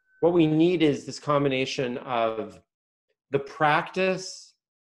 What we need is this combination of the practice,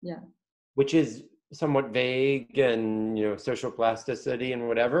 which is somewhat vague, and social plasticity and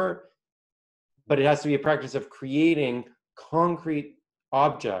whatever, but it has to be a practice of creating concrete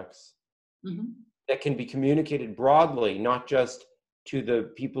objects that can be communicated broadly, not just to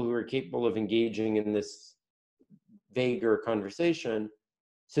the people who are capable of engaging in this vaguer conversation,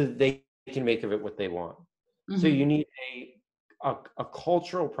 so that they can make of it what they want. So you need a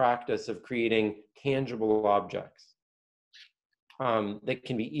cultural practice of creating tangible objects that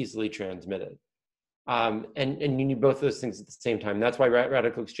can be easily transmitted. And you need both those things at the same time. That's why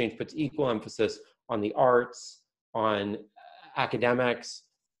RadicalxChange puts equal emphasis on the arts, on academics,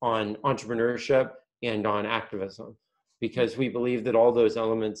 on entrepreneurship, and on activism, because we believe that all those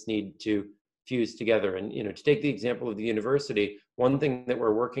elements need to fuse together. And to take the example of the university, one thing that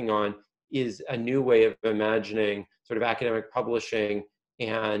we're working on is a new way of imagining sort of academic publishing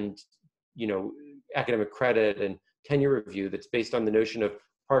and academic credit and tenure review that's based on the notion of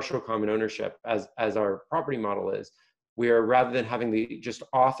partial common ownership as our property model is, where rather than having the just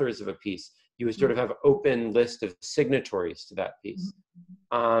authors of a piece, you would sort of have open list of signatories to that piece.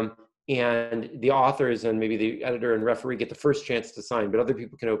 And the authors and maybe the editor and referee get the first chance to sign, but other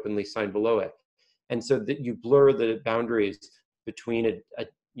people can openly sign below it. And so that you blur the boundaries between a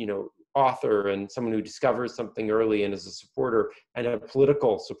author and someone who discovers something early and is a supporter, and a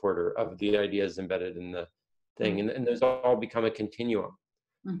political supporter of the ideas embedded in the thing. And those all become a continuum.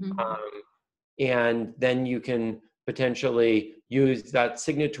 And then you can potentially use that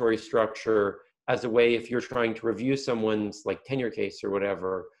signatory structure as a way, if you're trying to review someone's tenure case or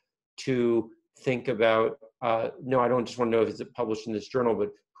whatever, to think about, no, I don't just want to know if it's published in this journal, but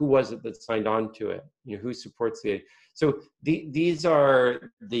who was it that signed on to it? Who supports the, so these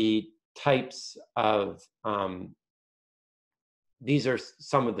are the types of, these are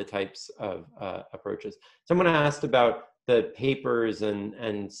some of the types of approaches. Someone asked about the papers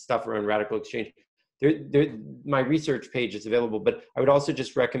and stuff around RadicalxChange. My research page is available, but I would also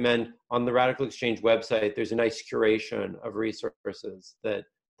just recommend on the RadicalxChange website, there's a nice curation of resources that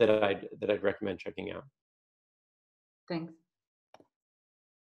I'd recommend checking out. Thanks.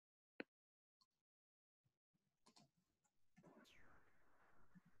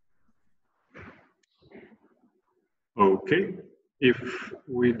 Okay, if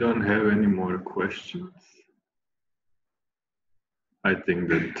we don't have any more questions, I think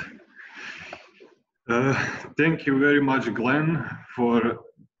that thank you very much, Glenn, for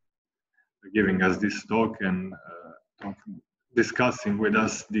giving us this talk and discussing with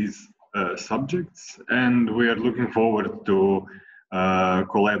us these subjects. And we are looking forward to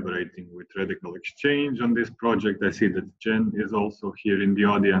collaborating with RadicalxChange on this project. I see that Jen is also here in the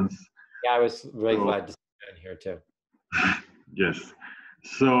audience. Yeah, I was really glad to see Jen here too. Yes.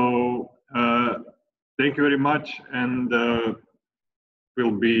 So thank you very much. And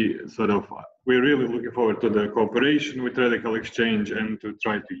we'll be we're really looking forward to the cooperation with RadicalxChange and to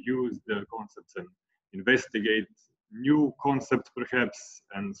try to use the concepts and investigate new concepts perhaps,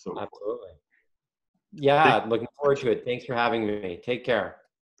 and so forth. Absolutely. Yeah, looking forward to it. Thanks for having me. Take care.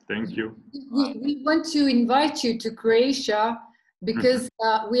 Thank you. We want to invite you to Croatia because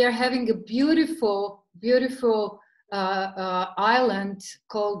we are having a beautiful, beautiful island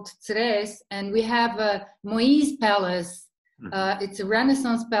called Cres, and we have a Moise Palace. It's a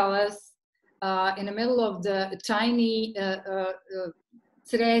Renaissance palace in the middle of the tiny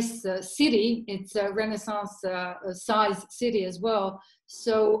CAS city. It's a Renaissance size city as well.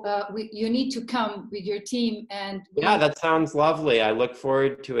 So you need to come with your team. And yeah, that sounds lovely. I look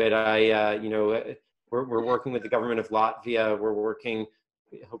forward to it. You know, we're working with the government of Latvia. We're working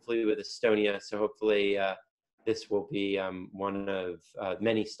hopefully with Estonia. So hopefully this will be one of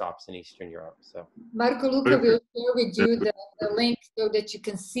many stops in Eastern Europe. So Marco Luca will share with you the link so that you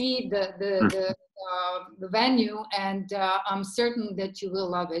can see the venue, and I'm certain that you will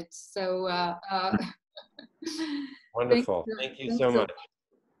love it. So wonderful. Thank you so much.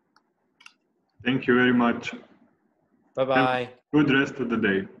 Thank you very much. Bye-bye. Good rest of the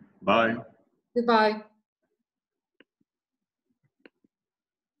day. Bye. Goodbye.